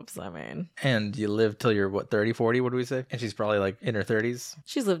werewolves, I mean. And you live till you're, what, 30, 40, what do we say? And she's probably like in her 30s.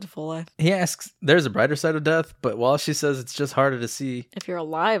 She's lived a full life. He asks, there's a brighter side of death, but while she says it's just harder to see, if you're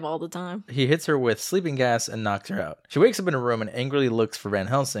alive all the time. He hits her with sleeping gas and knocks her out. She wakes up in a room and angrily looks for Van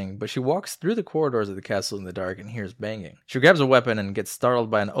Helsing, but she walks through the corridors of the castle in the dark and hears banging. She grabs a weapon and gets startled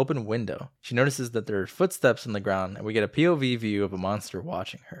by an open window. She notices that there are footsteps on the ground, and we get a POV view of a monster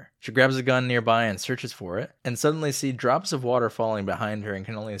watching her. She grabs a gun nearby and searches for it, and suddenly see drops of water falling behind her and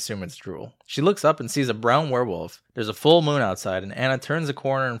can only assume it's drool. She looks up and sees a brown werewolf. There's a full moon outside, and Anna turns a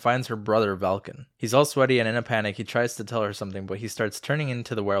corner and finds her brother Valken. He's all sweaty, and in a panic, he tries to tell her something, but he starts turning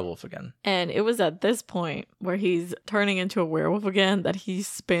into the werewolf again. And it was at this point where he's turning into a werewolf again that he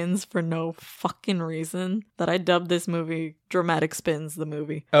spins for no fucking reason that I dubbed this movie Dramatic Spins, the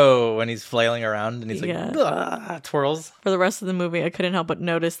movie. Oh, when he's flailing around and he's like, twirls. For the rest of the movie, I couldn't help but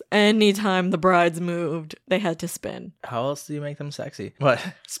notice anytime the brides moved, they had to spin. How else do you make them sexy? What?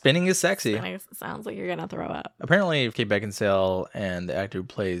 Spinning is sexy. Spinning sounds like you're gonna throw up. Apparently, Kate Beckinsale and the actor who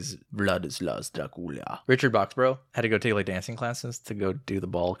plays Vladislav Dracula, Richard Boxborough, had to go take like dancing classes to go do the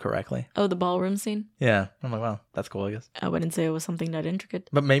ball correctly. Oh, the ballroom scene? Yeah. I'm like, wow, that's cool, I guess. I wouldn't say it was something that intricate.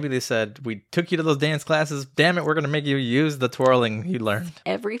 But maybe they said, we took you to those dance classes. Damn it, we're going to make you use the twirling you learned.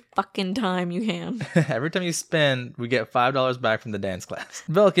 Every fucking time you can. Every time you spin, we get $5 back from the dance class.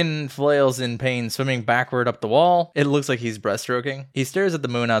 Velkin flails in pain, swimming backward up the wall. It looks like he's breaststroking. He stares at the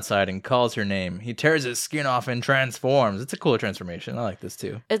moon outside and calls her name. He tears his skin off and transforms. It's a cool transformation. I like this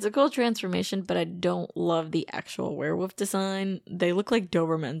too. It's a cool transformation, but I don't love the actual werewolf design. They look like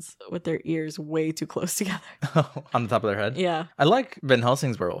Dobermans with their ears way too close together. On the top of their head? Yeah. I like Van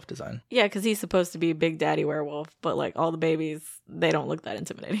Helsing's werewolf design. Yeah, because he's supposed to be Big Daddy werewolf, but like all the babies, they don't look that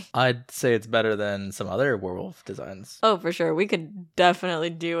intimidating. I'd say it's better than some other werewolf designs. Oh, for sure. We could definitely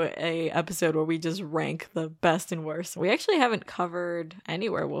do a episode where we just rank the best and worst. We actually haven't covered any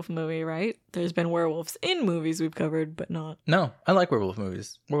werewolf movie, right? There's been werewolves in movies we've covered, but not. No, I like werewolf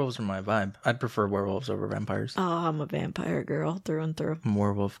movies. Werewolves are my vibe. I'd prefer werewolves over vampires. Oh, I'm a vampire girl through and through. I'm a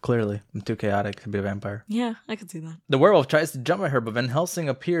werewolf, clearly. I'm too chaotic to be a vampire. Yeah, I could see that. The werewolf tries to jump at her, but Van Helsing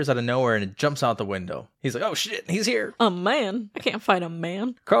appears out of nowhere and it jumps out the window. He's like, oh shit, he's here. A man? I can't fight a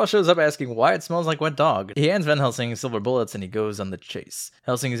man. Carl shows up asking why it smells like wet dog. He hands Van Helsing silver bullets and he goes on the chase.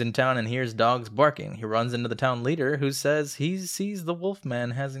 Helsing is in town and hears dogs barking. He runs into the town leader who says he sees the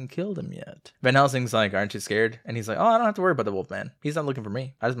Wolfman hasn't killed him yet. Van Helsing's like, aren't you scared? And he's like, oh, I don't have to worry about the Wolfman. He's not looking for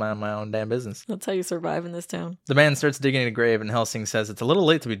me. I just mind my own damn business. That's how you survive in this town. The man starts digging a grave and Helsing says it's a little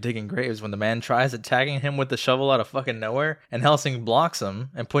late to be digging graves when the man tries attacking him with the shovel out of fucking nowhere, and Helsing blocks him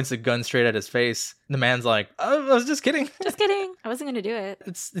and points the gun straight at his face. The man's like, I was just kidding. Just kidding. I wasn't gonna do it.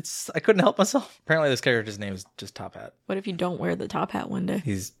 I couldn't help myself. Apparently this character's name is just Top Hat. What if you don't wear the top hat one day?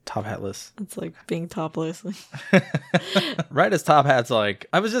 He's top hatless. It's like being topless. Right as Top Hat's like,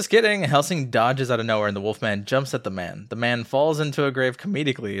 I was just kidding, Helsing dodges out of nowhere and the Wolfman jumps at the man. The man falls into a grave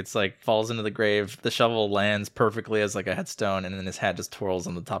comedically. It's like falls into the grave. The shovel lands perfectly as like a headstone and then his hat just twirls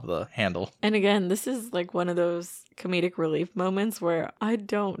on the top of the handle. And again, this is like one of those comedic relief moments where I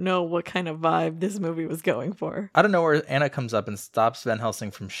don't know what kind of vibe this movie was going for. Out of nowhere, Anna comes up and stops Van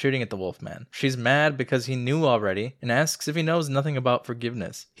Helsing from shooting at the Wolfman. She's mad because he knew already and asks if he knows nothing about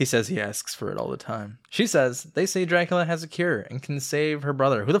forgiveness. He says he asks for it all the time. She says they say Dracula has a cure and can save her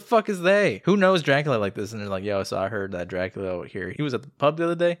brother. Who the fuck is they? Who knows Dracula like this? And they're like, yo, so I heard that Dracula over here, he was at the pub the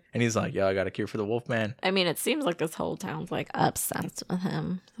other day and he's like, yo, I got a cure for the Wolfman. I mean, it seems like this whole town's like obsessed with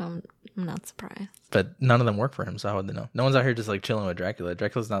him, so I'm not surprised. But none of them work for him, so how would they know? No one's out here just like chilling with Dracula.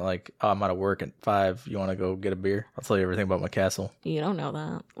 Dracula's not like, oh, I'm out of work at 5. You want to go get a beer? I'll tell you everything about my castle. You don't know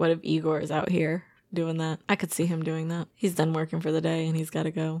that. What if Igor is out here doing that. I could see him doing that. He's done working for the day and he's got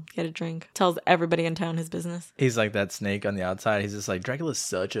to go get a drink. Tells everybody in town his business. He's like that snake on the outside. He's just like, Dracula's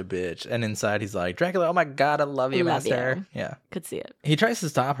such a bitch. And inside he's like, Dracula, oh my God, I love you, Love master. you. Yeah. Could see it. He tries to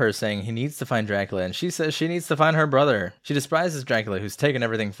stop her, saying he needs to find Dracula, and she says she needs to find her brother. She despises Dracula, who's taken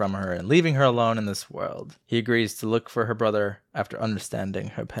everything from her and leaving her alone in this world. He agrees to look for her brother after understanding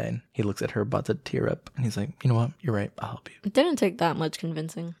her pain. He looks at her, about to tear up, and he's like, you know what? You're right. I'll help you. It didn't take that much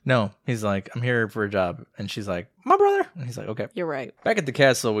convincing. No, he's like, I'm here for a job. And she's like, my brother. And he's like, okay. You're right. Back at the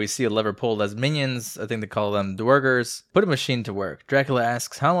castle, we see a lever pulled as minions, I think they call them Dwergers, put a machine to work. Dracula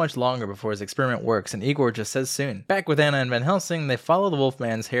asks how much longer before his experiment works, and Igor just says soon. Back with Anna and Van Helsing, they follow the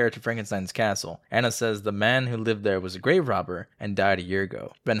Wolfman's hair to Frankenstein's castle. Anna says the man who lived there was a grave robber and died a year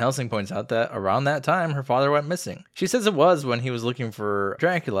ago. Van Helsing points out that around that time, her father went missing. She says it was when he was looking for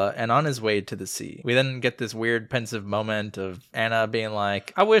Dracula and on his way to the sea. We then get this weird pensive moment of Anna being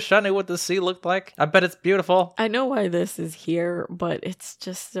like, I wish I knew what the sea looked like. I bet it's beautiful. I know why this is here, but it's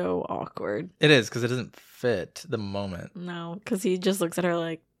just so awkward. It is, because it doesn't fit the moment. No, because he just looks at her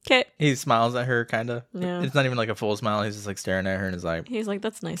like, okay. He smiles at her, kind of. Yeah. It's not even like a full smile. He's just like staring at her and is like, He's like,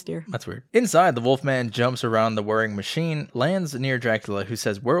 that's nice, dear. that's weird. Inside, the Wolfman jumps around the whirring machine, lands near Dracula, who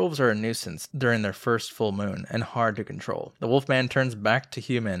says werewolves are a nuisance during their first full moon and hard to control. The Wolfman turns back to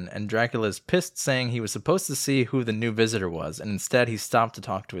human, and Dracula is pissed, saying he was supposed to see who the new visitor was, and instead he stopped to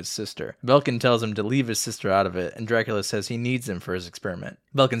talk to his sister. Belkin tells him to leave his sister out of it, and Dracula says he needs him for his experiment.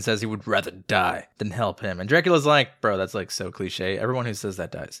 Belkin says he would rather die than help him, and Dracula's like, bro, that's like so cliche. Everyone who says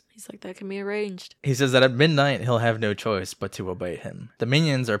that dies. He's like, that can be arranged. He says that at midnight, he'll have no choice but to obey him. The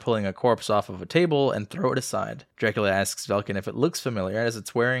minions are pulling a corpse off of a table and throw it aside. Dracula asks Belkin if it looks familiar, as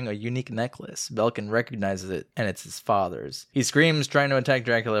it's wearing a unique necklace. Belkin recognizes it, and it's his father's. He screams, trying to attack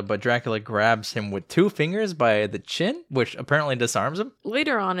Dracula, but Dracula grabs him with 2 fingers by the chin, which apparently disarms him.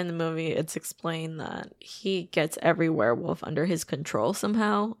 Later on in the movie, it's explained that he gets every werewolf under his control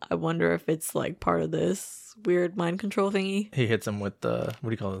somehow. I wonder if it's like part of this weird mind control thingy. He hits him with the, what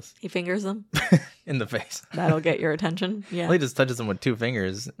do you call this? He fingers them. In the face. That'll get your attention. Yeah. Well, he just touches him with 2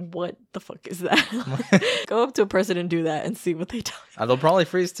 fingers. What the fuck is that? Go up to a person and do that and see what they tell you. They'll probably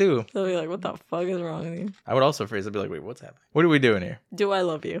freeze too. They'll be like, what the fuck is wrong with you? I would also freeze. I'd be like, wait, what's happening? What are we doing here? Do I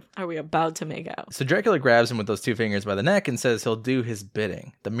love you? Are we about to make out? So Dracula grabs him with those 2 fingers by the neck and says he'll do his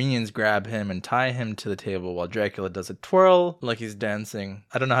bidding. The minions grab him and tie him to the table while Dracula does a twirl like he's dancing.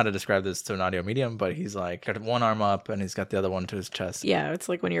 I don't know how to describe this to an audio medium, but he's like got one arm up and he's got the other one to his chest. Yeah, it's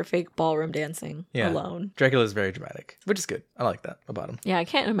like when you're fake ballroom dancing alone. Dracula is very dramatic, which is good. I like that about him. Yeah, I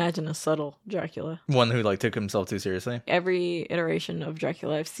can't imagine a subtle Dracula. One who like took himself too seriously. Every iteration of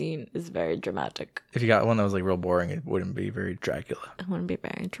Dracula I've seen is very dramatic. If you got one that was like real boring, it wouldn't be very Dracula. It wouldn't be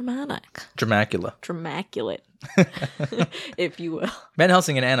very dramatic. Dramacula. Dramaculate. If you will. Van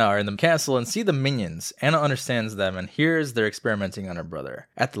Helsing and Anna are in the castle and see the minions. Anna understands them and hears they're experimenting on her brother.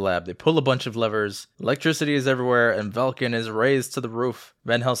 At the lab, they pull a bunch of levers. Electricity is everywhere, and Belkin is raised to the roof.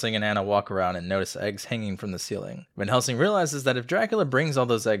 Van Helsing and Anna walk around and notice eggs hanging from the ceiling. Van Helsing realizes that if Dracula brings all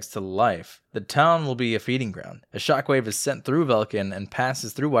those eggs to life, the town will be a feeding ground. A shockwave is sent through Belkin and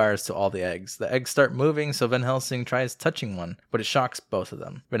passes through wires to all the eggs. The eggs start moving, so Van Helsing tries touching one, but it shocks both of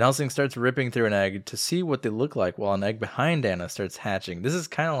them. Van Helsing starts ripping through an egg to see what they look like, while an egg behind Anna starts hatching. This is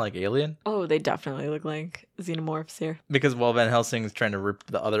kind of like Alien. Oh, they definitely look like xenomorphs here. Because while Van Helsing is trying to rip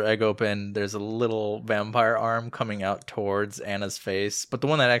the other egg open, there's a little vampire arm coming out towards Anna's face. But the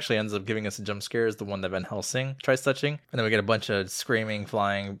one that actually ends up giving us a jump scare is the one that Van Helsing tries touching. And then we get a bunch of screaming,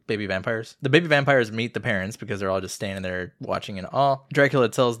 flying baby vampires. The baby vampires meet the parents because they're all just standing there watching in awe. Dracula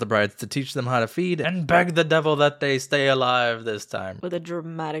tells the brides to teach them how to feed and beg the devil that they stay alive this time. With a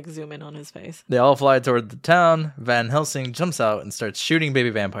dramatic zoom in on his face. They all fly toward the town. Van Helsing jumps out and starts shooting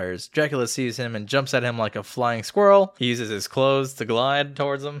baby vampires. Dracula sees him and jumps at him like a flying squirrel. He uses his clothes to glide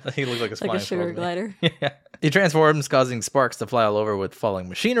towards him. He looks like a flying squirrel. Like a sugar glider. Yeah. He transforms, causing sparks to fly all over with falling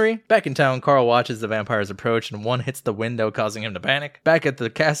machinery. Back in town, Carl watches the vampires approach, and one hits the window, causing him to panic. Back at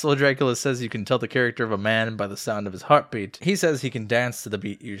the castle, Dracula says you can tell the character of a man by the sound of his heartbeat. He says he can dance to the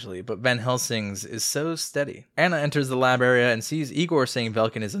beat usually, but Van Helsing's is so steady. Anna enters the lab area and sees Igor saying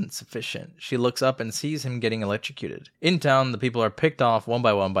Belkin is insufficient. She looks up and sees him getting electrocuted. In town, the people are picked off one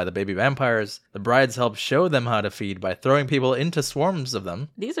by one by the baby vampires. The brides help show them how to feed by throwing people into swarms of them.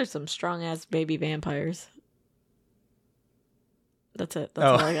 These are some strong-ass baby vampires. That's it. That's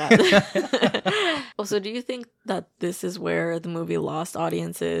all I got. Also, do you think that this is where the movie lost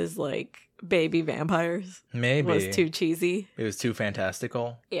audiences, like baby vampires? Maybe. Was too cheesy. It was too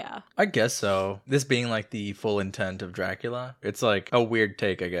fantastical. Yeah. I guess so. This being like the full intent of Dracula, it's like a weird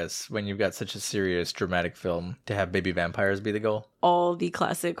take, I guess, when you've got such a serious, dramatic film to have baby vampires be the goal. all the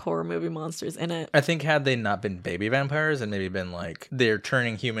classic horror movie monsters in it. I think had they not been baby vampires and maybe been like they're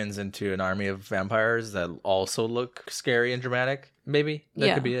turning humans into an army of vampires that also look scary and dramatic, maybe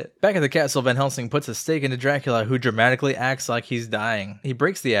that could be it. Back at the castle, Van Helsing puts a stake into Dracula, who dramatically acts like he's dying. He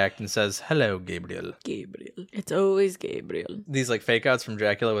breaks the act and says, "Hello, Gabriel." Gabriel. It's always Gabriel. These like fake outs from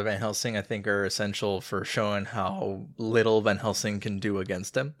Dracula with Van Helsing, I think, are essential for showing how little Van Helsing can do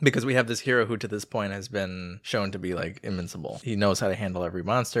against him. Because we have this hero who to this point has been shown to be like invincible. He knows how to handle every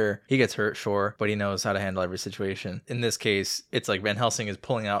monster. He gets hurt, sure, but he knows how to handle every situation. In this case, it's like Van Helsing is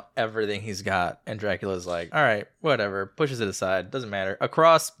pulling out everything he's got, and Dracula's like, all right, whatever, pushes it aside, doesn't matter. A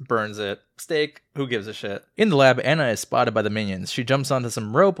cross, burns it. Stake, who gives a shit? In the lab, Anna is spotted by the minions. She jumps onto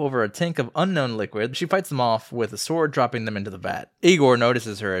some rope over a tank of unknown liquid. She fights them off with a sword, dropping them into the vat. Igor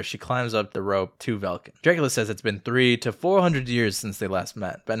notices her as she climbs up the rope to Velkin. Dracula says it's been 300 to 400 years since they last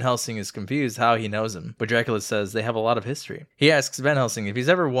met. Van Helsing is confused how he knows him, but Dracula says they have a lot of history. He asks Van Helsing if he's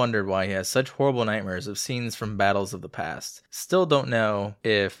ever wondered why he has such horrible nightmares of scenes from battles of the past. Still don't know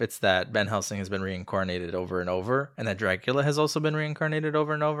if it's that Van Helsing has been reincarnated over and over, and that Dracula has also been reincarnated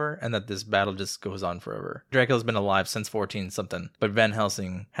over and over, and that this battle just goes on forever. Dracula's been alive since 14 something, but Van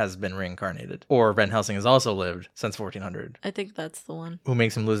Helsing has been reincarnated. Or Van Helsing has also lived since 1400. I think that's the one. Who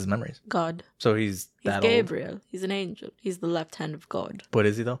makes him lose his memories? God. So he's that Gabriel. old. He's an angel. He's the left hand of God. But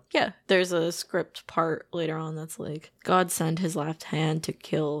is he though? Yeah. There's a script part later on that's like, God sent his left hand to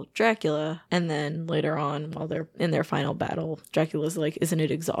kill Dracula. And then later on, while they're in their final battle, Dracula's like, isn't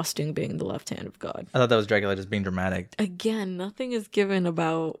it exhausting being the left hand of God? I thought that was Dracula just being dramatic. Again, nothing is given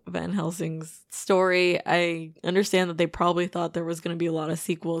about Van Helsing's story. I understand that they probably thought there was going to be a lot of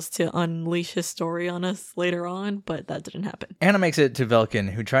sequels to unleash his story on us later on, but that didn't happen. Anna makes it to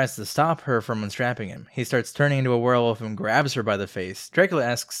Velkin, who tries to stop her from unstrapping him. He starts turning into a werewolf and grabs her by the face. Dracula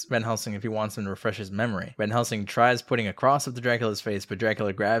asks Van Helsing if he wants him to refresh his memory. Van Helsing tries putting a cross up to Dracula's face, but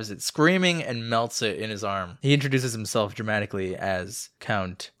Dracula grabs it, screaming, and melts it in his arm. He introduces himself dramatically as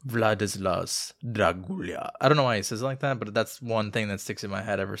Count Vladislas Dragulia. I don't know why he says it like that, but that's one thing that sticks in my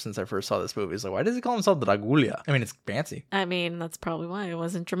head ever since I first saw this movie. It's like, why does he call himself Dragulia? I mean, it's fancy. I mean, that's probably why it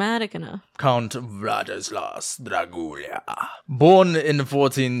wasn't dramatic enough. Count Vladislas Dragulia. Born in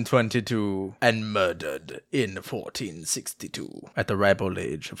 1422 and murdered in 1462 at the ripe old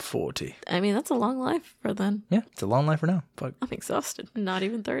age of 40. I mean, that's a long life for then. Yeah, it's a long life for now. Fuck. I'm exhausted. Not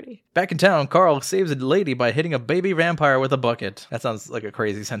even 30. Back in town, Carl saves a lady by hitting a baby vampire with a bucket. That sounds like a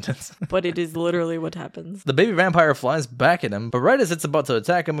crazy sentence. But it is literally what happens. The baby vampire flies back at him, but right as it's about to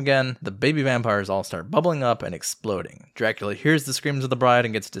attack him again, the baby vampires all start bubbling up and exploding. Dracula hears the screams of the bride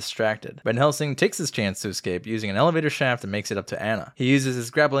and gets distracted. Van Helsing takes his chance to escape using an elevator shaft and makes it up to Anna. He uses his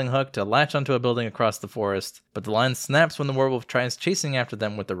grappling hook to latch onto a building across the forest, but the line snaps when the werewolf tries chasing after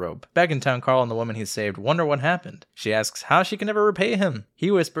them with the rope. Back in town, Carl and the woman he saved wonder what happened. She asks how she can ever repay him.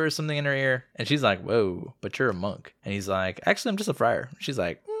 He whispers something in her ear, and she's like, "Whoa, but you're a monk." And he's like, "Actually, I'm just a friar." She's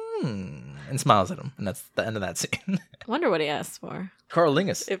like, and smiles at him. And that's the end of that scene. I wonder what he asked for. Carl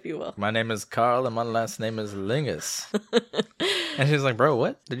Lingus. If you will. My name is Carl and my last name is Lingus. And she's like, bro,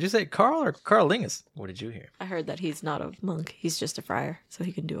 what? Did you say Carl or Carl Lingus? What did you hear? I heard that he's not a monk. He's just a friar, so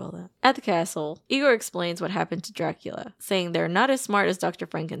he can do all that. At the castle, Igor explains what happened to Dracula, saying they're not as smart as Dr.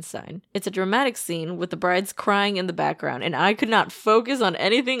 Frankenstein. It's a dramatic scene with the brides crying in the background, and I could not focus on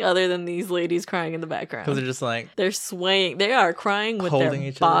anything other than these ladies crying in the background. Because they're just like... They're swaying. They are crying with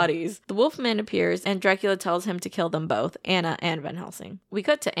their bodies. The Wolfman appears, and Dracula tells him to kill them both, Anna and Van Helsing. We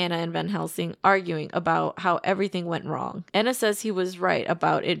cut to Anna and Van Helsing arguing about how everything went wrong. Anna says he was right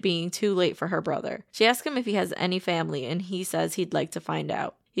about it being too late for her brother. She asks him if he has any family, and he says he'd like to find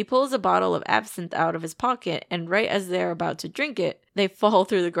out. He pulls a bottle of absinthe out of his pocket, and right as they're about to drink it, they fall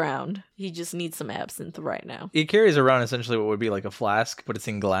through the ground. He just needs some absinthe right now. He carries around essentially what would be like a flask, but it's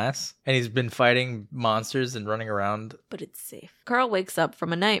in glass. And he's been fighting monsters and running around. But it's safe. Carl wakes up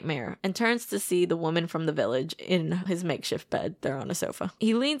from a nightmare and turns to see the woman from the village in his makeshift bed. They're on a sofa.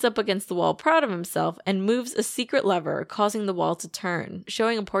 He leans up against the wall, proud of himself, and moves a secret lever, causing the wall to turn,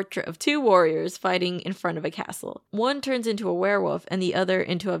 showing a portrait of two warriors fighting in front of a castle. One turns into a werewolf and the other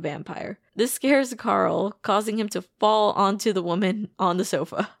into a vampire. This scares Carl, causing him to fall onto the woman on the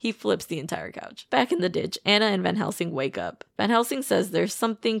sofa. He flips the entire couch. Back in the ditch, Anna and Van Helsing wake up. Van Helsing says there's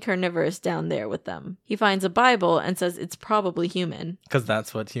something carnivorous down there with them. He finds a Bible and says it's probably human. Because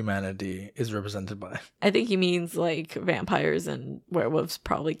that's what humanity is represented by. I think he means like vampires and werewolves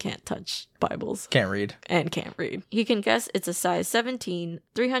probably can't touch Bibles. Can't read. And can't read. He can guess it's a size 17,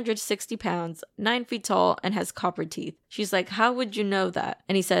 360 pounds, 9 feet tall, and has copper teeth. She's like, how would you know that?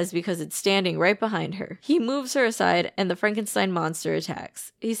 And he says, because it's standing right behind her. He moves her aside and the Frankenstein monster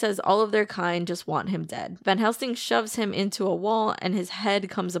attacks. He says all of their kind just want him dead. Van Helsing shoves him into a wall and his head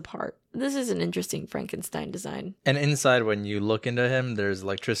comes apart. This is an interesting Frankenstein design. And inside, when you look into him, there's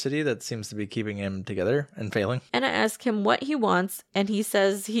electricity that seems to be keeping him together and failing. Anna asks him what he wants, and he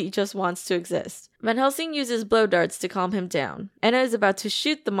says he just wants to exist. Van Helsing uses blow darts to calm him down. Anna is about to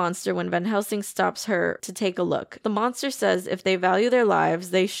shoot the monster when Van Helsing stops her to take a look. The monster says if they value their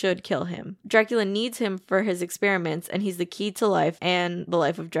lives, they should kill him. Dracula needs him for his experiments, and he's the key to life and the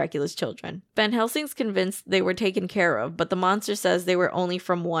life of Dracula's children. Van Helsing's convinced they were taken care of, but the monster says they were only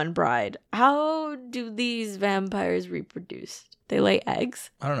from one bride. How do these vampires reproduce? They lay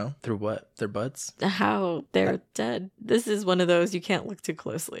eggs? I don't know. Through what? Their butts? How? They're dead. This is one of those you can't look too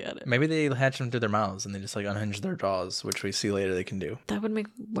closely at it. Maybe they hatch them through their mouths and they just like unhinge their jaws, which we see later they can do. That would make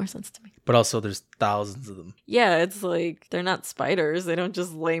more sense to me. But also there's thousands of them. Yeah, it's like they're not spiders. They don't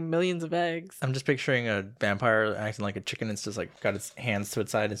just lay millions of eggs. I'm just picturing a vampire acting like a chicken. It's just like got its hands to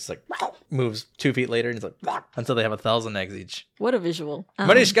its side. It's like moves 2 feet later and it's like until they have 1,000 eggs each. What a visual.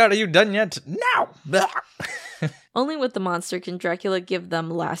 Mariska, are you done yet? No! Only with the monster can Dracula give them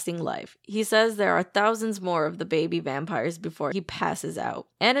lasting life. He says there are thousands more of the baby vampires before he passes out.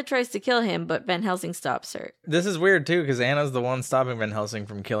 Anna tries to kill him, but Van Helsing stops her. This is weird too, because Anna's the one stopping Van Helsing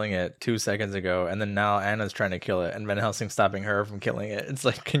from killing it 2 seconds ago, and then now Anna's trying to kill it, and Van Helsing stopping her from killing it. It's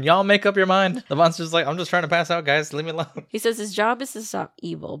like, can y'all make up your mind? The monster's like, I'm just trying to pass out, guys. Leave me alone. He says his job is to stop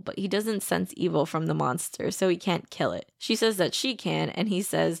evil, but he doesn't sense evil from the monster, so he can't kill it. She says that she can, and he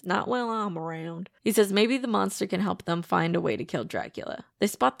says, not while I'm around. He says maybe the monster can help them find a way to kill Dracula. They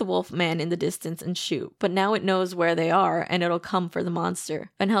spot the wolf man in the distance and shoot, but now it knows where they are and it'll come for the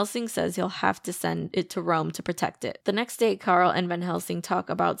monster. Van Helsing says he'll have to send it to Rome to protect it. The next day, Carl and Van Helsing talk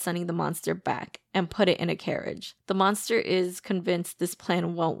about sending the monster back and put it in a carriage. The monster is convinced this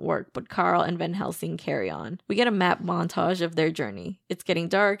plan won't work, but Carl and Van Helsing carry on. We get a map montage of their journey. It's getting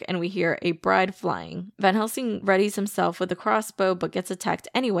dark and we hear a bride flying. Van Helsing readies himself with a crossbow but gets attacked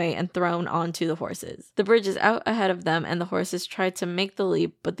anyway and thrown onto the horses. The bridge is out ahead of them and the horses try to make the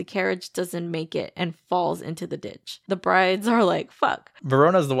leap, but the carriage doesn't make it and falls into the ditch. The brides are like, fuck.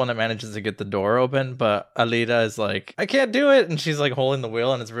 Verona's the one that manages to get the door open, but Alida is like, I can't do it. And she's like holding the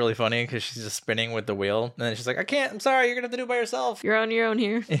wheel, and it's really funny because she's just spinning with the wheel. And then she's like, I can't. I'm sorry. You're going to have to do it by yourself. You're on your own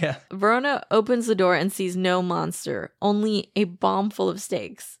here. Yeah. Verona opens the door and sees no monster, only a bomb full of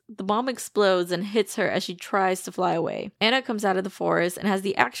stakes. The bomb explodes and hits her as she tries to fly away. Anna comes out of the forest and has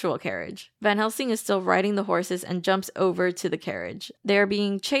the actual carriage. Van Helsing is still riding the horses and jumps over to the carriage. They are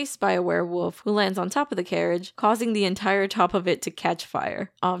being chased by a werewolf who lands on top of the carriage, causing the entire top of it to catch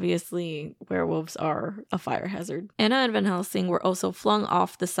fire. Obviously, werewolves are a fire hazard. Anna and Van Helsing were also flung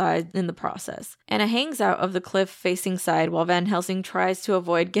off the side in the process. Anna hangs out of the cliff-facing side while Van Helsing tries to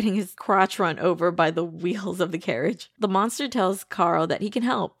avoid getting his crotch run over by the wheels of the carriage. The monster tells Carl that he can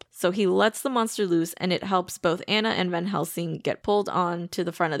help, so he lets the monster loose and it helps both Anna and Van Helsing get pulled on to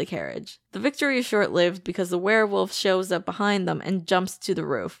the front of the carriage. The victory is short-lived because the werewolf shows up behind them and jumps to the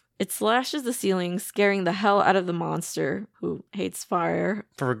roof. It slashes the ceiling, scaring the hell out of the monster, who hates fire.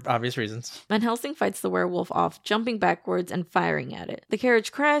 For obvious reasons. Van Helsing fights the werewolf off, jumping backwards and firing at it. The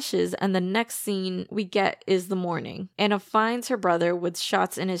carriage crashes, and the next scene we get is the morning. Anna finds her brother with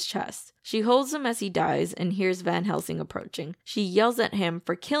shots in his chest. She holds him as he dies and hears Van Helsing approaching. She yells at him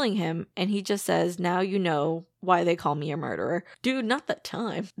for killing him, and he just says, now you know why they call me a murderer. Dude, not that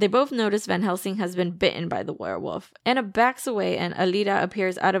time. They both notice Van Helsing has been bitten by the werewolf. Anna backs away and Alida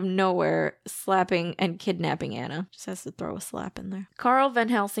appears out of nowhere, slapping and kidnapping Anna. Just has to throw a slap in there. Carl, Van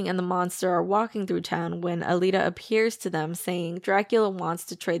Helsing, and the monster are walking through town when Alida appears to them saying Dracula wants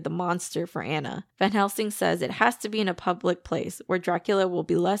to trade the monster for Anna. Van Helsing says it has to be in a public place where Dracula will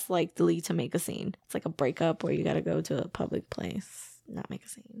be less likely to make a scene. It's like a breakup where you gotta go to a public place. Not make a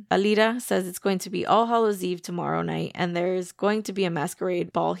scene. Alida says it's going to be All Hallows Eve tomorrow night, and there's going to be a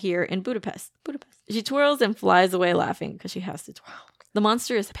masquerade ball here in Budapest. She twirls and flies away laughing because she has to twirl. The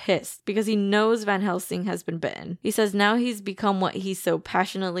monster is pissed because he knows Van Helsing has been bitten. He says now he's become what he so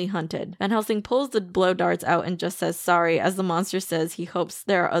passionately hunted. Van Helsing pulls the blow darts out and just says sorry, as the monster says he hopes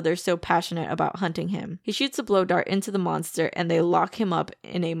there are others so passionate about hunting him. He shoots a blow dart into the monster and they lock him up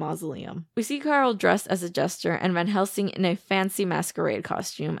in a mausoleum. We see Carl dressed as a jester and Van Helsing in a fancy masquerade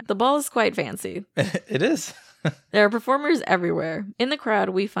costume. The ball is quite fancy. It is. There are performers everywhere. In the crowd,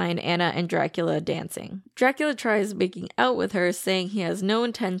 we find Anna and Dracula dancing. Dracula tries making out with her, saying he has no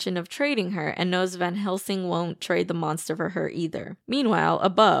intention of trading her and knows Van Helsing won't trade the monster for her either. Meanwhile,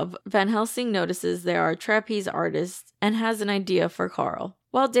 above, Van Helsing notices there are trapeze artists and has an idea for Carl.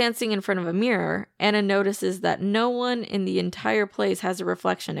 While dancing in front of a mirror, Anna notices that no one in the entire place has a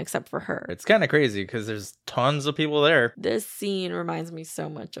reflection except for her. It's kind of crazy because there's tons of people there. This scene reminds me so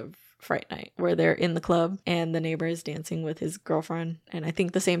much of Fright Night, where they're in the club and the neighbor is dancing with his girlfriend. And I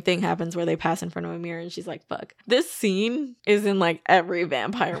think the same thing happens where they pass in front of a mirror and she's like, fuck. This scene is in like every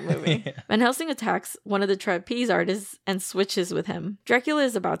vampire movie. Yeah. Van Helsing attacks one of the trapeze artists and switches with him. Dracula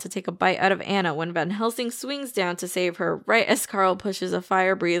is about to take a bite out of Anna when Van Helsing swings down to save her right as Carl pushes a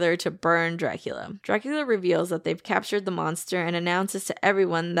fire breather to burn Dracula. Dracula reveals that they've captured the monster and announces to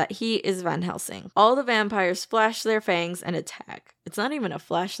everyone that he is Van Helsing. All the vampires flash their fangs and attack. It's not even a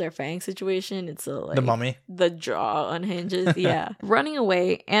flash their fangs situation. It's a like The mummy. the jaw unhinges. Yeah. Running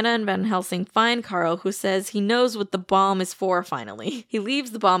away, Anna and Van Helsing find Carl, who says he knows what the bomb is for finally. He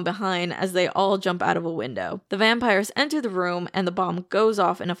leaves the bomb behind as they all jump out of a window. The vampires enter the room and the bomb goes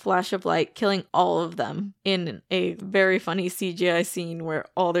off in a flash of light, killing all of them in a very funny CGI scene where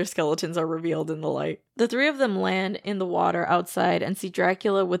all their skeletons are revealed in the light. The three of them land in the water outside and see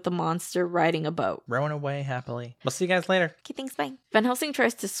Dracula with the monster riding a boat. Rowing away happily. We'll see you guys later. Okay, thanks, bye. Van Helsing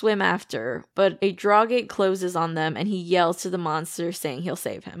tries to swim after, but a draw gate closes on them and he yells to the monster saying he'll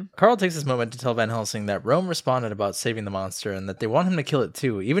save him. Carl takes this moment to tell Van Helsing that Rome responded about saving the monster and that they want him to kill it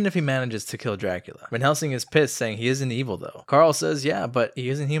too, even if he manages to kill Dracula. Van Helsing is pissed, saying he isn't evil though. Carl says, yeah, but he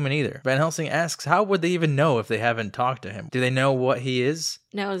isn't human either. Van Helsing asks how would they even know if they haven't talked to him? Do they know what he is?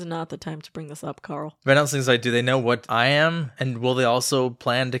 Now is not the time to bring this up, Carl. Van Helsing's like, do they know what I am? And will they also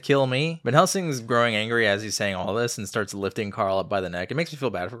plan to kill me? Van Helsing's growing angry as he's saying all this and starts lifting Carl up by the neck. It makes me feel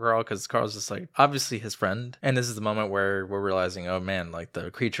bad for Carl because Carl's just like, obviously his friend. And this is the moment where we're realizing, oh man, like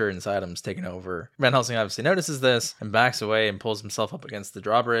the creature inside him's taking over. Van Helsing obviously notices this and backs away and pulls himself up against the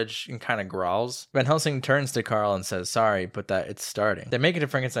drawbridge and kind of growls. Van Helsing turns to Carl and says, sorry, but that it's starting. They make it to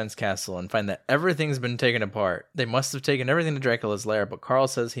Frankenstein's castle and find that everything's been taken apart. They must have taken everything to Dracula's lair, but Carl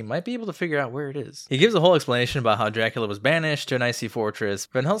says he might be able to figure out where it is. He gives a whole explanation about how Dracula was banished to an icy fortress.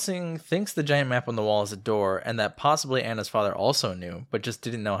 Van Helsing thinks the giant map on the wall is a door and that possibly Anna's father also knew, but just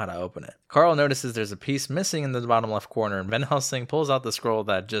didn't know how to open it. Carl notices there's a piece missing in the bottom left corner and Van Helsing pulls out the scroll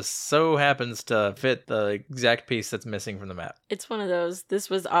that just so happens to fit the exact piece that's missing from the map. It's one of those, this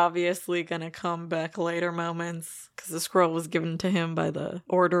was obviously gonna come back later moments because the scroll was given to him by the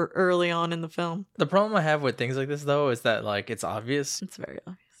Order early on in the film. The problem I have with things like this though is that like it's obvious. It's very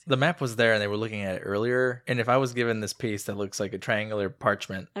obvious. The map was there and they were looking at it earlier. And if I was given this piece that looks like a triangular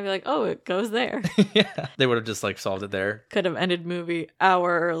parchment, I'd be like, oh, it goes there. yeah, they would have just like solved it there. Could have ended movie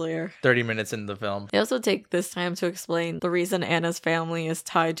hour earlier. 30 minutes into the film. They also take this time to explain the reason Anna's family is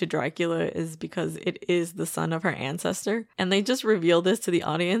tied to Dracula is because it is the son of her ancestor. And they just reveal this to the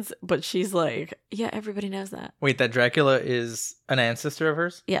audience, but she's like, yeah, everybody knows that. Wait, that Dracula is an ancestor of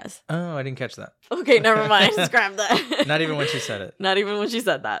hers? Yes. Oh, I didn't catch that. Okay, never mind. Scrap that. Not even when she said it. Not even when she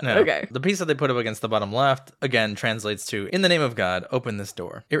said that. No. Okay. The piece that they put up against the bottom left, again, translates to, in the name of God, open this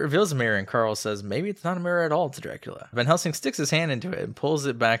door. It reveals a mirror and Carl says maybe it's not a mirror at all to Dracula. Van Helsing sticks his hand into it and pulls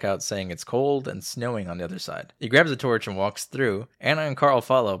it back out saying it's cold and snowing on the other side. He grabs a torch and walks through. Anna and Carl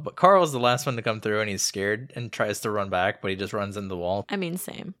follow, but Carl is the last one to come through and he's scared and tries to run back, but he just runs into the wall. I mean,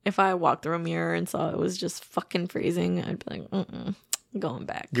 same. If I walked through a mirror and saw it was just fucking freezing, I'd be like, going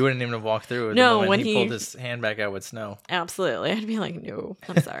back. You wouldn't even have walked through. No, the moment when he pulled his hand back out with snow. Absolutely. I'd be like, no,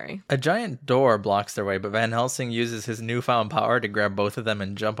 I'm sorry. A giant door blocks their way, but Van Helsing uses his newfound power to grab both of them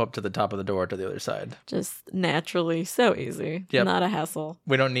and jump up to the top of the door to the other side. Just naturally, so easy. Yep. Not a hassle.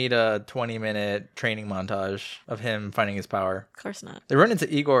 We don't need a 20-minute training montage of him finding his power. Of course not. They run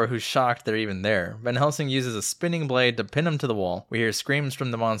into Igor, who's shocked they're even there. Van Helsing uses a spinning blade to pin him to the wall. We hear screams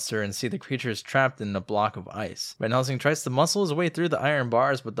from the monster and see the creatures trapped in a block of ice. Van Helsing tries to muscle his way through the iron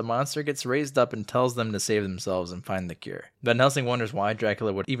bars, but the monster gets raised up and tells them to save themselves and find the cure. Van Helsing wonders why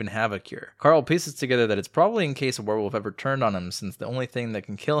Dracula would even have a cure. Carl pieces together that it's probably in case a werewolf ever turned on him, since the only thing that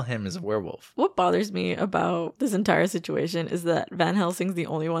can kill him is a werewolf. What bothers me about this entire situation is that Van Helsing's the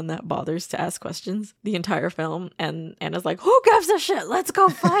only one that bothers to ask questions the entire film, and Anna's like, who gives a shit? Let's go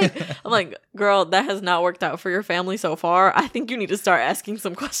fight. I'm like, girl, that has not worked out for your family so far. I think you need to start asking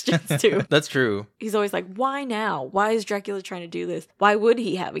some questions too. That's true. He's always like, why now? Why is Dracula trying to do this? Why would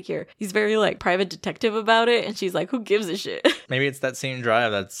he have a cure? He's very like private detective about it, and she's like, who gives a shit? Maybe it's that same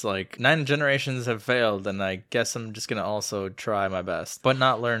drive that's like 9 generations have failed, and I guess I'm just gonna also try my best, but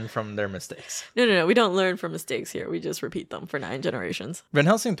not learn from their mistakes. No. We don't learn from mistakes here. We just repeat them for 9 generations. Van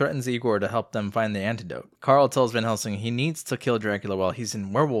Helsing threatens Igor to help them find the antidote. Carl tells Van Helsing he needs to kill Dracula while he's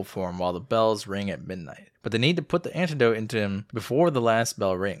in werewolf form while the bells ring at midnight. but they need to put the antidote into him before the last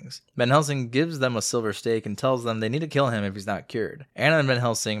bell rings. Van Helsing gives them a silver stake and tells them they need to kill him if he's not cured. Anna and Van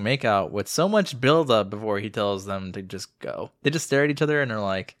Helsing make out with so much build-up before he tells them to just go. They just stare at each other and are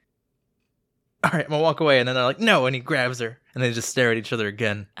like, all right, I'm gonna walk away. And then they're like, no, and he grabs her. And they just stare at each other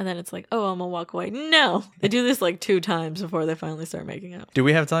again. And then it's like, oh, I'm gonna walk away. No! They do this like 2 times before they finally start making out. Do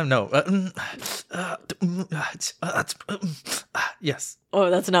we have time? No. Yes.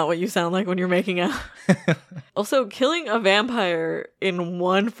 Oh, that's not what you sound like when you're making out. Also, killing a vampire in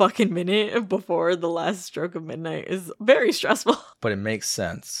 1 fucking minute before the last stroke of midnight is very stressful. But it makes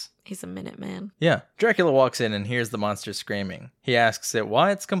sense. He's a minute man. Yeah. Dracula walks in and hears the monster screaming. He asks it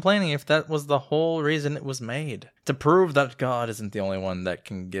why it's complaining if that was the whole reason it was made. To prove that God isn't the only one that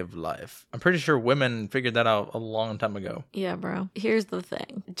can give life. I'm pretty sure women figured that out a long time ago. Yeah, bro. Here's the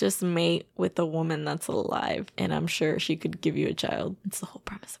thing. Just mate with a woman that's alive, and I'm sure she could give you a child. It's the whole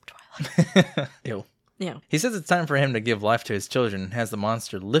premise of Twilight. Ew. Yeah. He says it's time for him to give life to his children and has the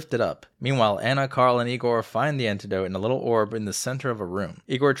monster lifted up. Meanwhile, Anna, Carl, and Igor find the antidote in a little orb in the center of a room.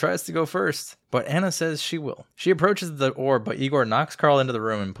 Igor tries to go first, but Anna says she will. She approaches the orb, but Igor knocks Carl into the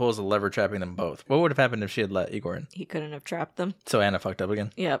room and pulls a lever trapping them both. What would have happened if she had let Igor in? He couldn't have trapped them. So Anna fucked up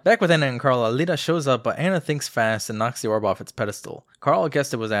again? Yep. Back with Anna and Carl, Alita shows up, but Anna thinks fast and knocks the orb off its pedestal. Carl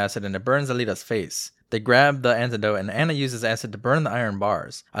guessed it was acid and it burns Alita's face. They grab the antidote and Anna uses acid to burn the iron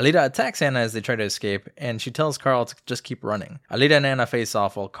bars. Alita attacks Anna as they try to escape, and she tells Carl to just keep running. Alita and Anna face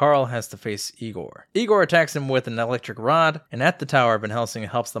off while Carl has to face Igor. Igor attacks him with an electric rod, and at the tower, Van Helsing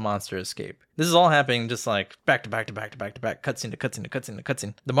helps the monster escape. This is all happening just like back to back to back to back to back, cutscene to cutscene to cutscene to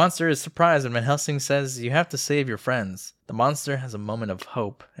cutscene. The monster is surprised when Van Helsing says, "You have to save your friends." The monster has a moment of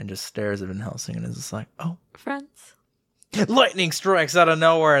hope and just stares at Van Helsing and is just like, oh. Friends. Lightning strikes out of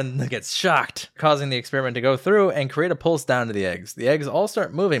nowhere and gets shocked, causing the experiment to go through and create a pulse down to the eggs. The eggs all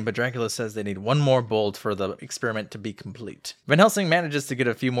start moving, but Dracula says they need 1 more bolt for the experiment to be complete. Van Helsing manages to get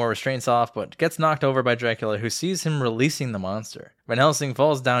a few more restraints off, but gets knocked over by Dracula, who sees him releasing the monster. Van Helsing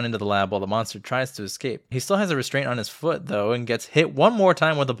falls down into the lab while the monster tries to escape. He still has a restraint on his foot, though, and gets hit 1 more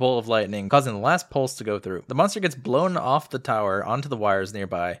time with a bolt of lightning, causing the last pulse to go through. The monster gets blown off the tower onto the wires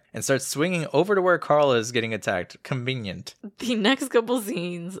nearby and starts swinging over to where Carl is getting attacked. Convenient. The next couple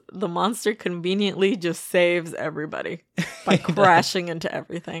scenes, the monster conveniently just saves everybody by crashing into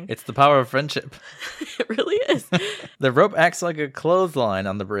everything. It's the power of friendship. It really is. The rope acts like a clothesline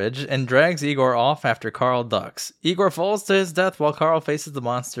on the bridge and drags Igor off after Carl ducks. Igor falls to his death while Carl faces the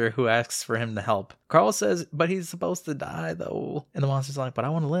monster, who asks for him to help. Carl says, but he's supposed to die, though. And the monster's like, but I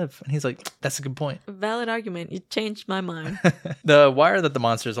want to live. And he's like, that's a good point. Valid argument. You changed my mind. The wire that the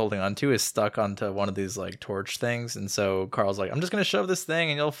monster is holding onto is stuck onto one of these like torch things. And so Carl's like, I'm just going to shove this thing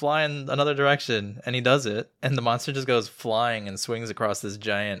and you'll fly in another direction. And he does it. And the monster just goes flying and swings across this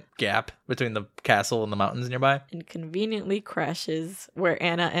giant gap between the castle and the mountains nearby. And conveniently crashes where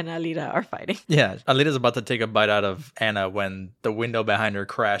Anna and Alita are fighting. Yeah, Alita's about to take a bite out of Anna when the window behind her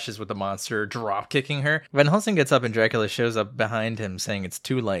crashes with the monster drop kicking her. Van Helsing gets up and Dracula shows up behind him saying it's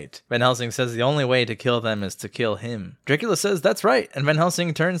too late. Van Helsing says the only way to kill them is to kill him. Dracula says that's right, and Van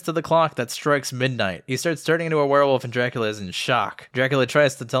Helsing turns to the clock that strikes midnight. He starts turning into a werewolf and Dracula is in shock. Dracula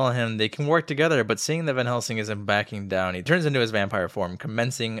tries to tell him they can work together, but seeing that Van Helsing isn't backing down, he turns into his vampire form,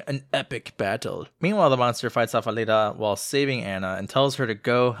 commencing an epic battle. Meanwhile, the monster fights off Alita while saving Anna and tells her to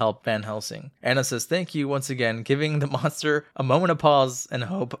go help Van Helsing. Anna says thank you once again, giving the monster a moment of pause and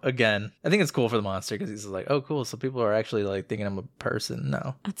hope again. I think it's cool for the monster because he's like, oh cool, so people are actually like thinking I'm a person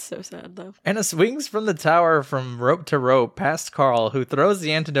now. That's so sad though. Anna swings from the tower from rope to rope past Carl, who throws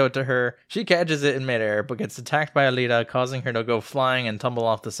the antidote to her. She catches it in midair but gets attacked by Alita, causing her to go flying and tumble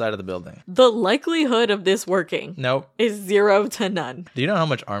off the side of the building. The likelihood of this working is 0 to none. Do you know how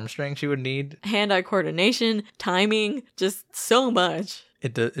much arm strength she would need? Hand-eye coordination, timing, just so much.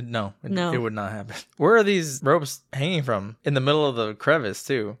 No, it would not happen. Where are these ropes hanging from? In the middle of the crevice,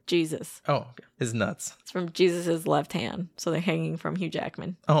 too. Jesus. Oh, okay. His nuts. It's from Jesus' left hand, so they're hanging from Hugh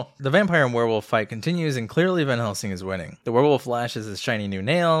Jackman. Oh, the vampire and werewolf fight continues, and clearly Van Helsing is winning. The werewolf lashes his shiny new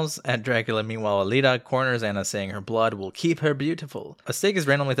nails at Dracula. Meanwhile, Alita corners Anna, saying her blood will keep her beautiful. A stake is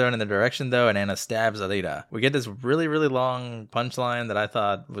randomly thrown in their direction, though, and Anna stabs Alita. We get this really, really long punchline that I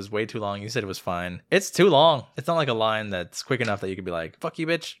thought was way too long. You said it was fine. It's too long. It's not like a line that's quick enough that you could be like, fuck you,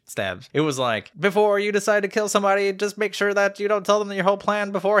 bitch, stabs. It was like, before you decide to kill somebody, just make sure that you don't tell them your whole plan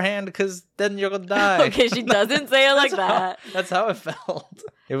beforehand, because then you're gonna die. Okay, she doesn't say it like that. That's how it felt.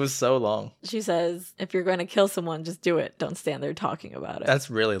 It was so long. She says, if you're going to kill someone, just do it. Don't stand there talking about it. That's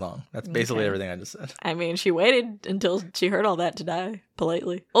really long. That's basically Okay. everything I just said. I mean, she waited until she heard all that to die,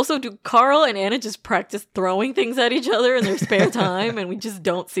 politely. Also, do Carl and Anna just practice throwing things at each other in their spare time, and we just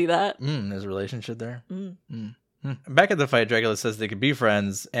don't see that? There's a relationship there. Mm. Back at the fight, Dracula says they could be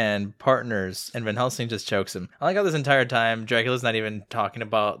friends and partners, and Van Helsing just chokes him. I like how this entire time, Dracula's not even talking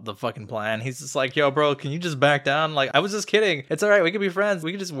about the fucking plan. He's just like, yo, bro, can you just back down? Like, I was just kidding. It's all right. We could be friends. We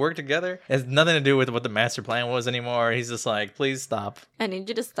could just work together. It has nothing to do with what the master plan was anymore. He's just like, please stop. I need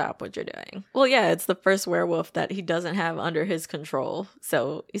you to stop what you're doing. Well, yeah, it's the first werewolf that he doesn't have under his control,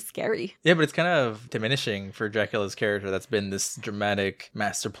 so it's scary. Yeah, but it's kind of diminishing for Dracula's character that's been this dramatic,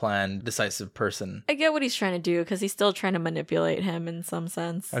 master plan, decisive person. I get what he's trying to do, because he's still trying to manipulate him in some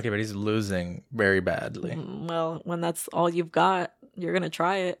sense. Okay, but he's losing very badly. Well, when that's all you've got, you're gonna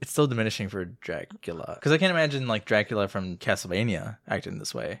try it. It's still diminishing for Dracula. Because I can't imagine, like, Dracula from Castlevania acting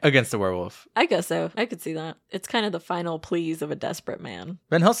this way against a werewolf. I guess so. I could see that. It's kind of the final pleas of a desperate man.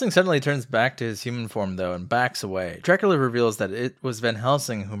 Van Helsing suddenly turns back to his human form, though, and backs away. Dracula reveals that it was Van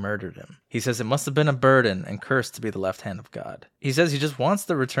Helsing who murdered him. He says it must have been a burden and cursed to be the left hand of God. He says he just wants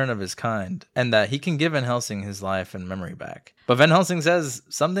the return of his kind, and that he can give Van Helsing his life and memory back. But Van Helsing says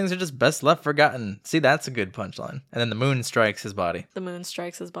some things are just best left forgotten. See, that's a good punchline. And then the moon strikes his body. The moon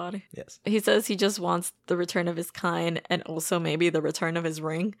strikes his body. Yes. He says he just wants the return of his kind and also maybe the return of his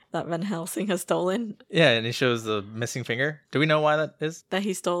ring that Van Helsing has stolen. Yeah, and he shows the missing finger. Do we know why that is? That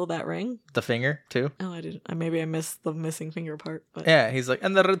he stole that ring? The finger, too? Oh, I didn't. Maybe I missed the missing finger part. But... Yeah, he's like,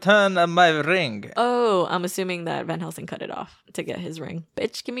 and the return of my ring. Oh, I'm assuming that Van Helsing cut it off to get his ring.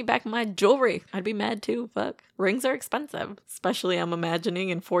 Bitch, give me back my jewelry. I'd be mad too. Fuck. Rings are expensive. Especially, I'm imagining,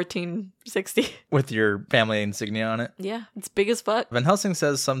 in 1460. With your family insignia on it. Yeah, it's big as fuck. Van Helsing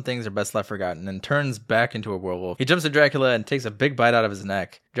says some things are best left forgotten and turns back into a werewolf. He jumps at Dracula and takes a big bite out of his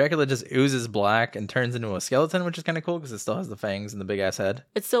neck. Dracula just oozes black and turns into a skeleton, which is kind of cool because it still has the fangs and the big ass head.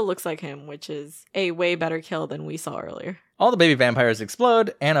 It still looks like him, which is a way better kill than we saw earlier. All the baby vampires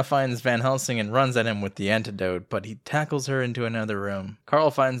explode. Anna finds Van Helsing and runs at him with the antidote, but he tackles her into another room.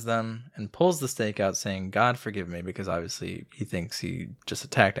 Carl finds them and pulls the stake out, saying, God forgive me, because obviously he thinks he just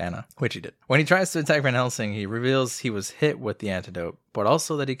attacked Anna, which he did. When he tries to attack Van Helsing, he reveals he was hit with the antidote, but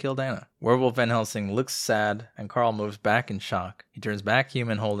also that he killed Anna. Werewolf Van Helsing looks sad, and Carl moves back in shock. He turns back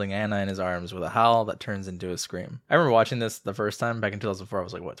human, holding Anna in his arms with a howl that turns into a scream. I remember watching this the first time back in 2004. I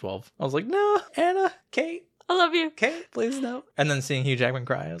was like, what, 12? I was like, no, Anna, Kate. I love you. Kate, please no. And then seeing Hugh Jackman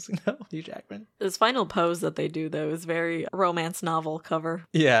cry, I was like, no, Hugh Jackman. This final pose that they do, though, is very romance novel cover.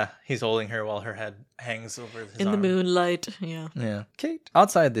 Yeah, he's holding her while her head hangs over his In arm. the moonlight, yeah. Yeah. Kate.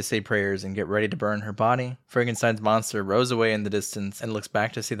 Outside, they say prayers and get ready to burn her body. Frankenstein's monster rows away in the distance and looks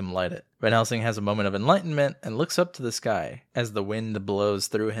back to see them light it. Van Helsing has a moment of enlightenment and looks up to the sky as the wind blows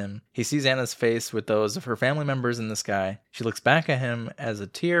through him. He sees Anna's face with those of her family members in the sky. She looks back at him as a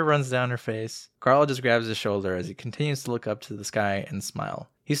tear runs down her face. Carl just grabs his shoulder as he continues to look up to the sky and smile.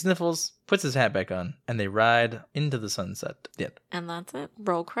 He sniffles, puts his hat back on, and they ride into the sunset. Yeah. And that's it.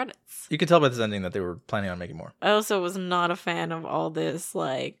 Roll credits. You can tell by this ending that they were planning on making more. I also was not a fan of all this,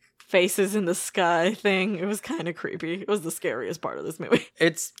 like, faces in the sky thing. It was kind of creepy. It was the scariest part of this movie.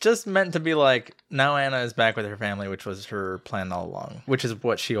 It's just meant to be like, now Anna is back with her family, which was her plan all along, which is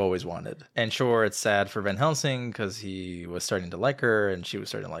what she always wanted. And sure, it's sad for Van Helsing because he was starting to like her and she was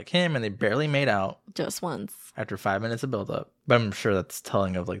starting to like him, and they barely made out Just once. after 5 minutes of buildup. But I'm sure that's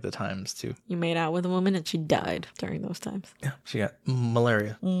telling of like the times too. You made out with a woman and she died during those times. Yeah, she got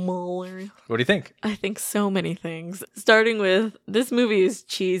malaria. Malaria. What do you think? I think so many things. Starting with, this movie is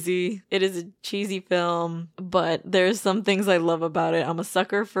cheesy. It is a cheesy film, but there's some things I love about it. I'm a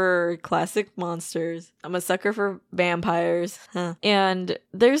sucker for classic monsters. I'm a sucker for vampires. And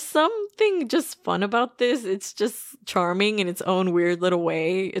there's something just fun about this. It's just charming in its own weird little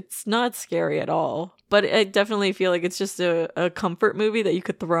way. It's not scary at all. But I definitely feel like it's just a comfort movie that you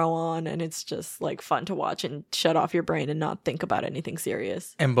could throw on, and it's just like fun to watch and shut off your brain and not think about anything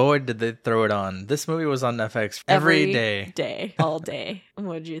serious. And boy, did they throw it on. This movie was on Netflix every day. All day.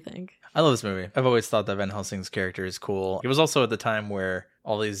 What did you think? I love this movie. I've always thought that Van Helsing's character is cool. It was also at the time where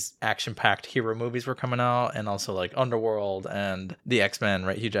all these action-packed hero movies were coming out, and also like Underworld and the X-Men,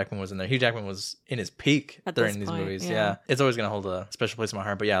 right? Hugh Jackman was in there. Hugh Jackman was in his peak At during this these point, movies. yeah. Yeah. It's always going to hold a special place in my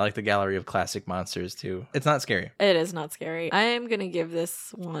heart. But yeah, I like the gallery of classic monsters too. It's not scary. It is not scary. I am going to give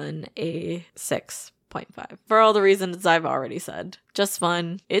this one a 6.5 for all the reasons I've already said. just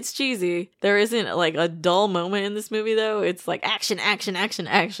fun. It's cheesy. There isn't like a dull moment in this movie though. It's like action, action, action,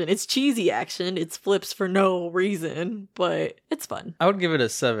 action. It's cheesy action. It's flips for no reason, but it's fun. I would give it a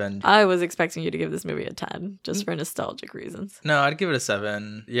 7. I was expecting you to give this movie a 10 just for nostalgic reasons. No, I'd give it a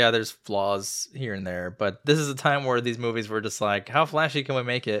 7. Yeah, there's flaws here and there, but this is a time where these movies were just like, how flashy can we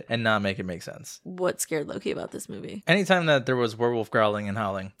make it and not make it make sense? What scared Loki about this movie? Anytime that there was werewolf growling and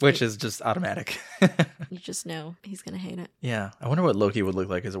howling, which is just automatic. You just know he's gonna hate it. Yeah, I wonder what Loki would look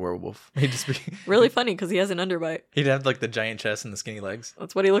like as a werewolf. He'd just be Really funny because he has an underbite. He'd have like the giant chest and the skinny legs.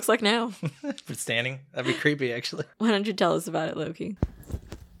 That's what he looks like now. But standing, that'd be creepy actually. Why don't you tell us about it, Loki?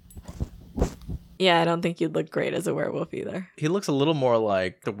 Yeah, I don't think you'd look great as a werewolf either. He looks a little more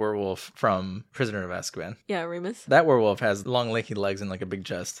like the werewolf from Prisoner of Azkaban. Yeah, Remus. That werewolf has long, lanky legs and like a big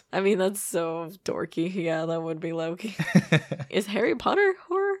chest. I mean, that's so dorky. Yeah, that would be Loki. Is Harry Potter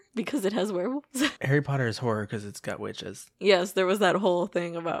horror because it has werewolves? Harry Potter is horror because it's got witches. Yes, there was that whole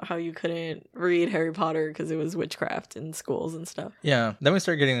thing about how you couldn't read Harry Potter because it was witchcraft in schools and stuff. Yeah, then we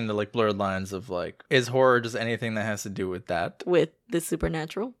start getting into like blurred lines of like, is horror just anything that has to do with that? With the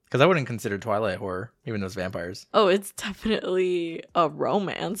supernatural? Because I wouldn't consider Twilight horror, even though it's vampires. Oh, it's definitely a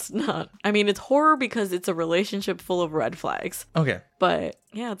romance, not... I mean, it's horror because it's a relationship full of red flags. Okay. But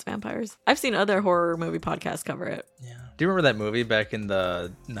yeah, it's vampires. I've seen other horror movie podcasts cover it. Yeah. Do you remember that movie back in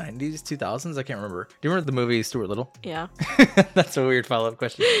the 90s, 2000s? I can't remember. Do you remember the movie Stuart Little? Yeah. That's a weird follow-up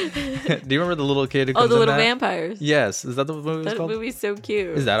question. Do you remember the little kid who comes Oh, the in little that? vampires. Yes. Is that the movie That called? movie's so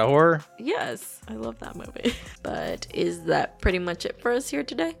cute. Is that a horror? Yes, I love that movie. But is that pretty much it for us here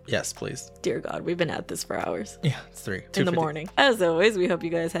today? Yes, please. Dear God, we've been at this for hours. Yeah, it's 3. In the 2:50. morning. As always, we hope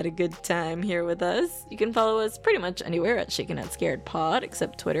you guys had a good time here with us. You can follow us pretty much anywhere at Shaken Not Scared Pod,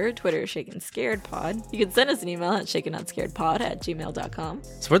 except Twitter. Twitter is Shaken Scared Pod. You can send us an email at shakennotScaredPod@gmail.com.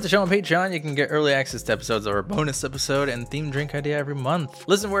 Support the show on Patreon. You can get early access to episodes of our bonus episode and theme drink idea every month.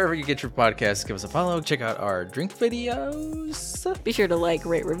 Listen wherever you get your podcasts. Give us a follow. Check out our drink videos. Be sure to like,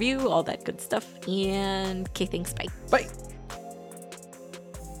 rate, review, all that good stuff. And okay, thanks. Bye. Bye.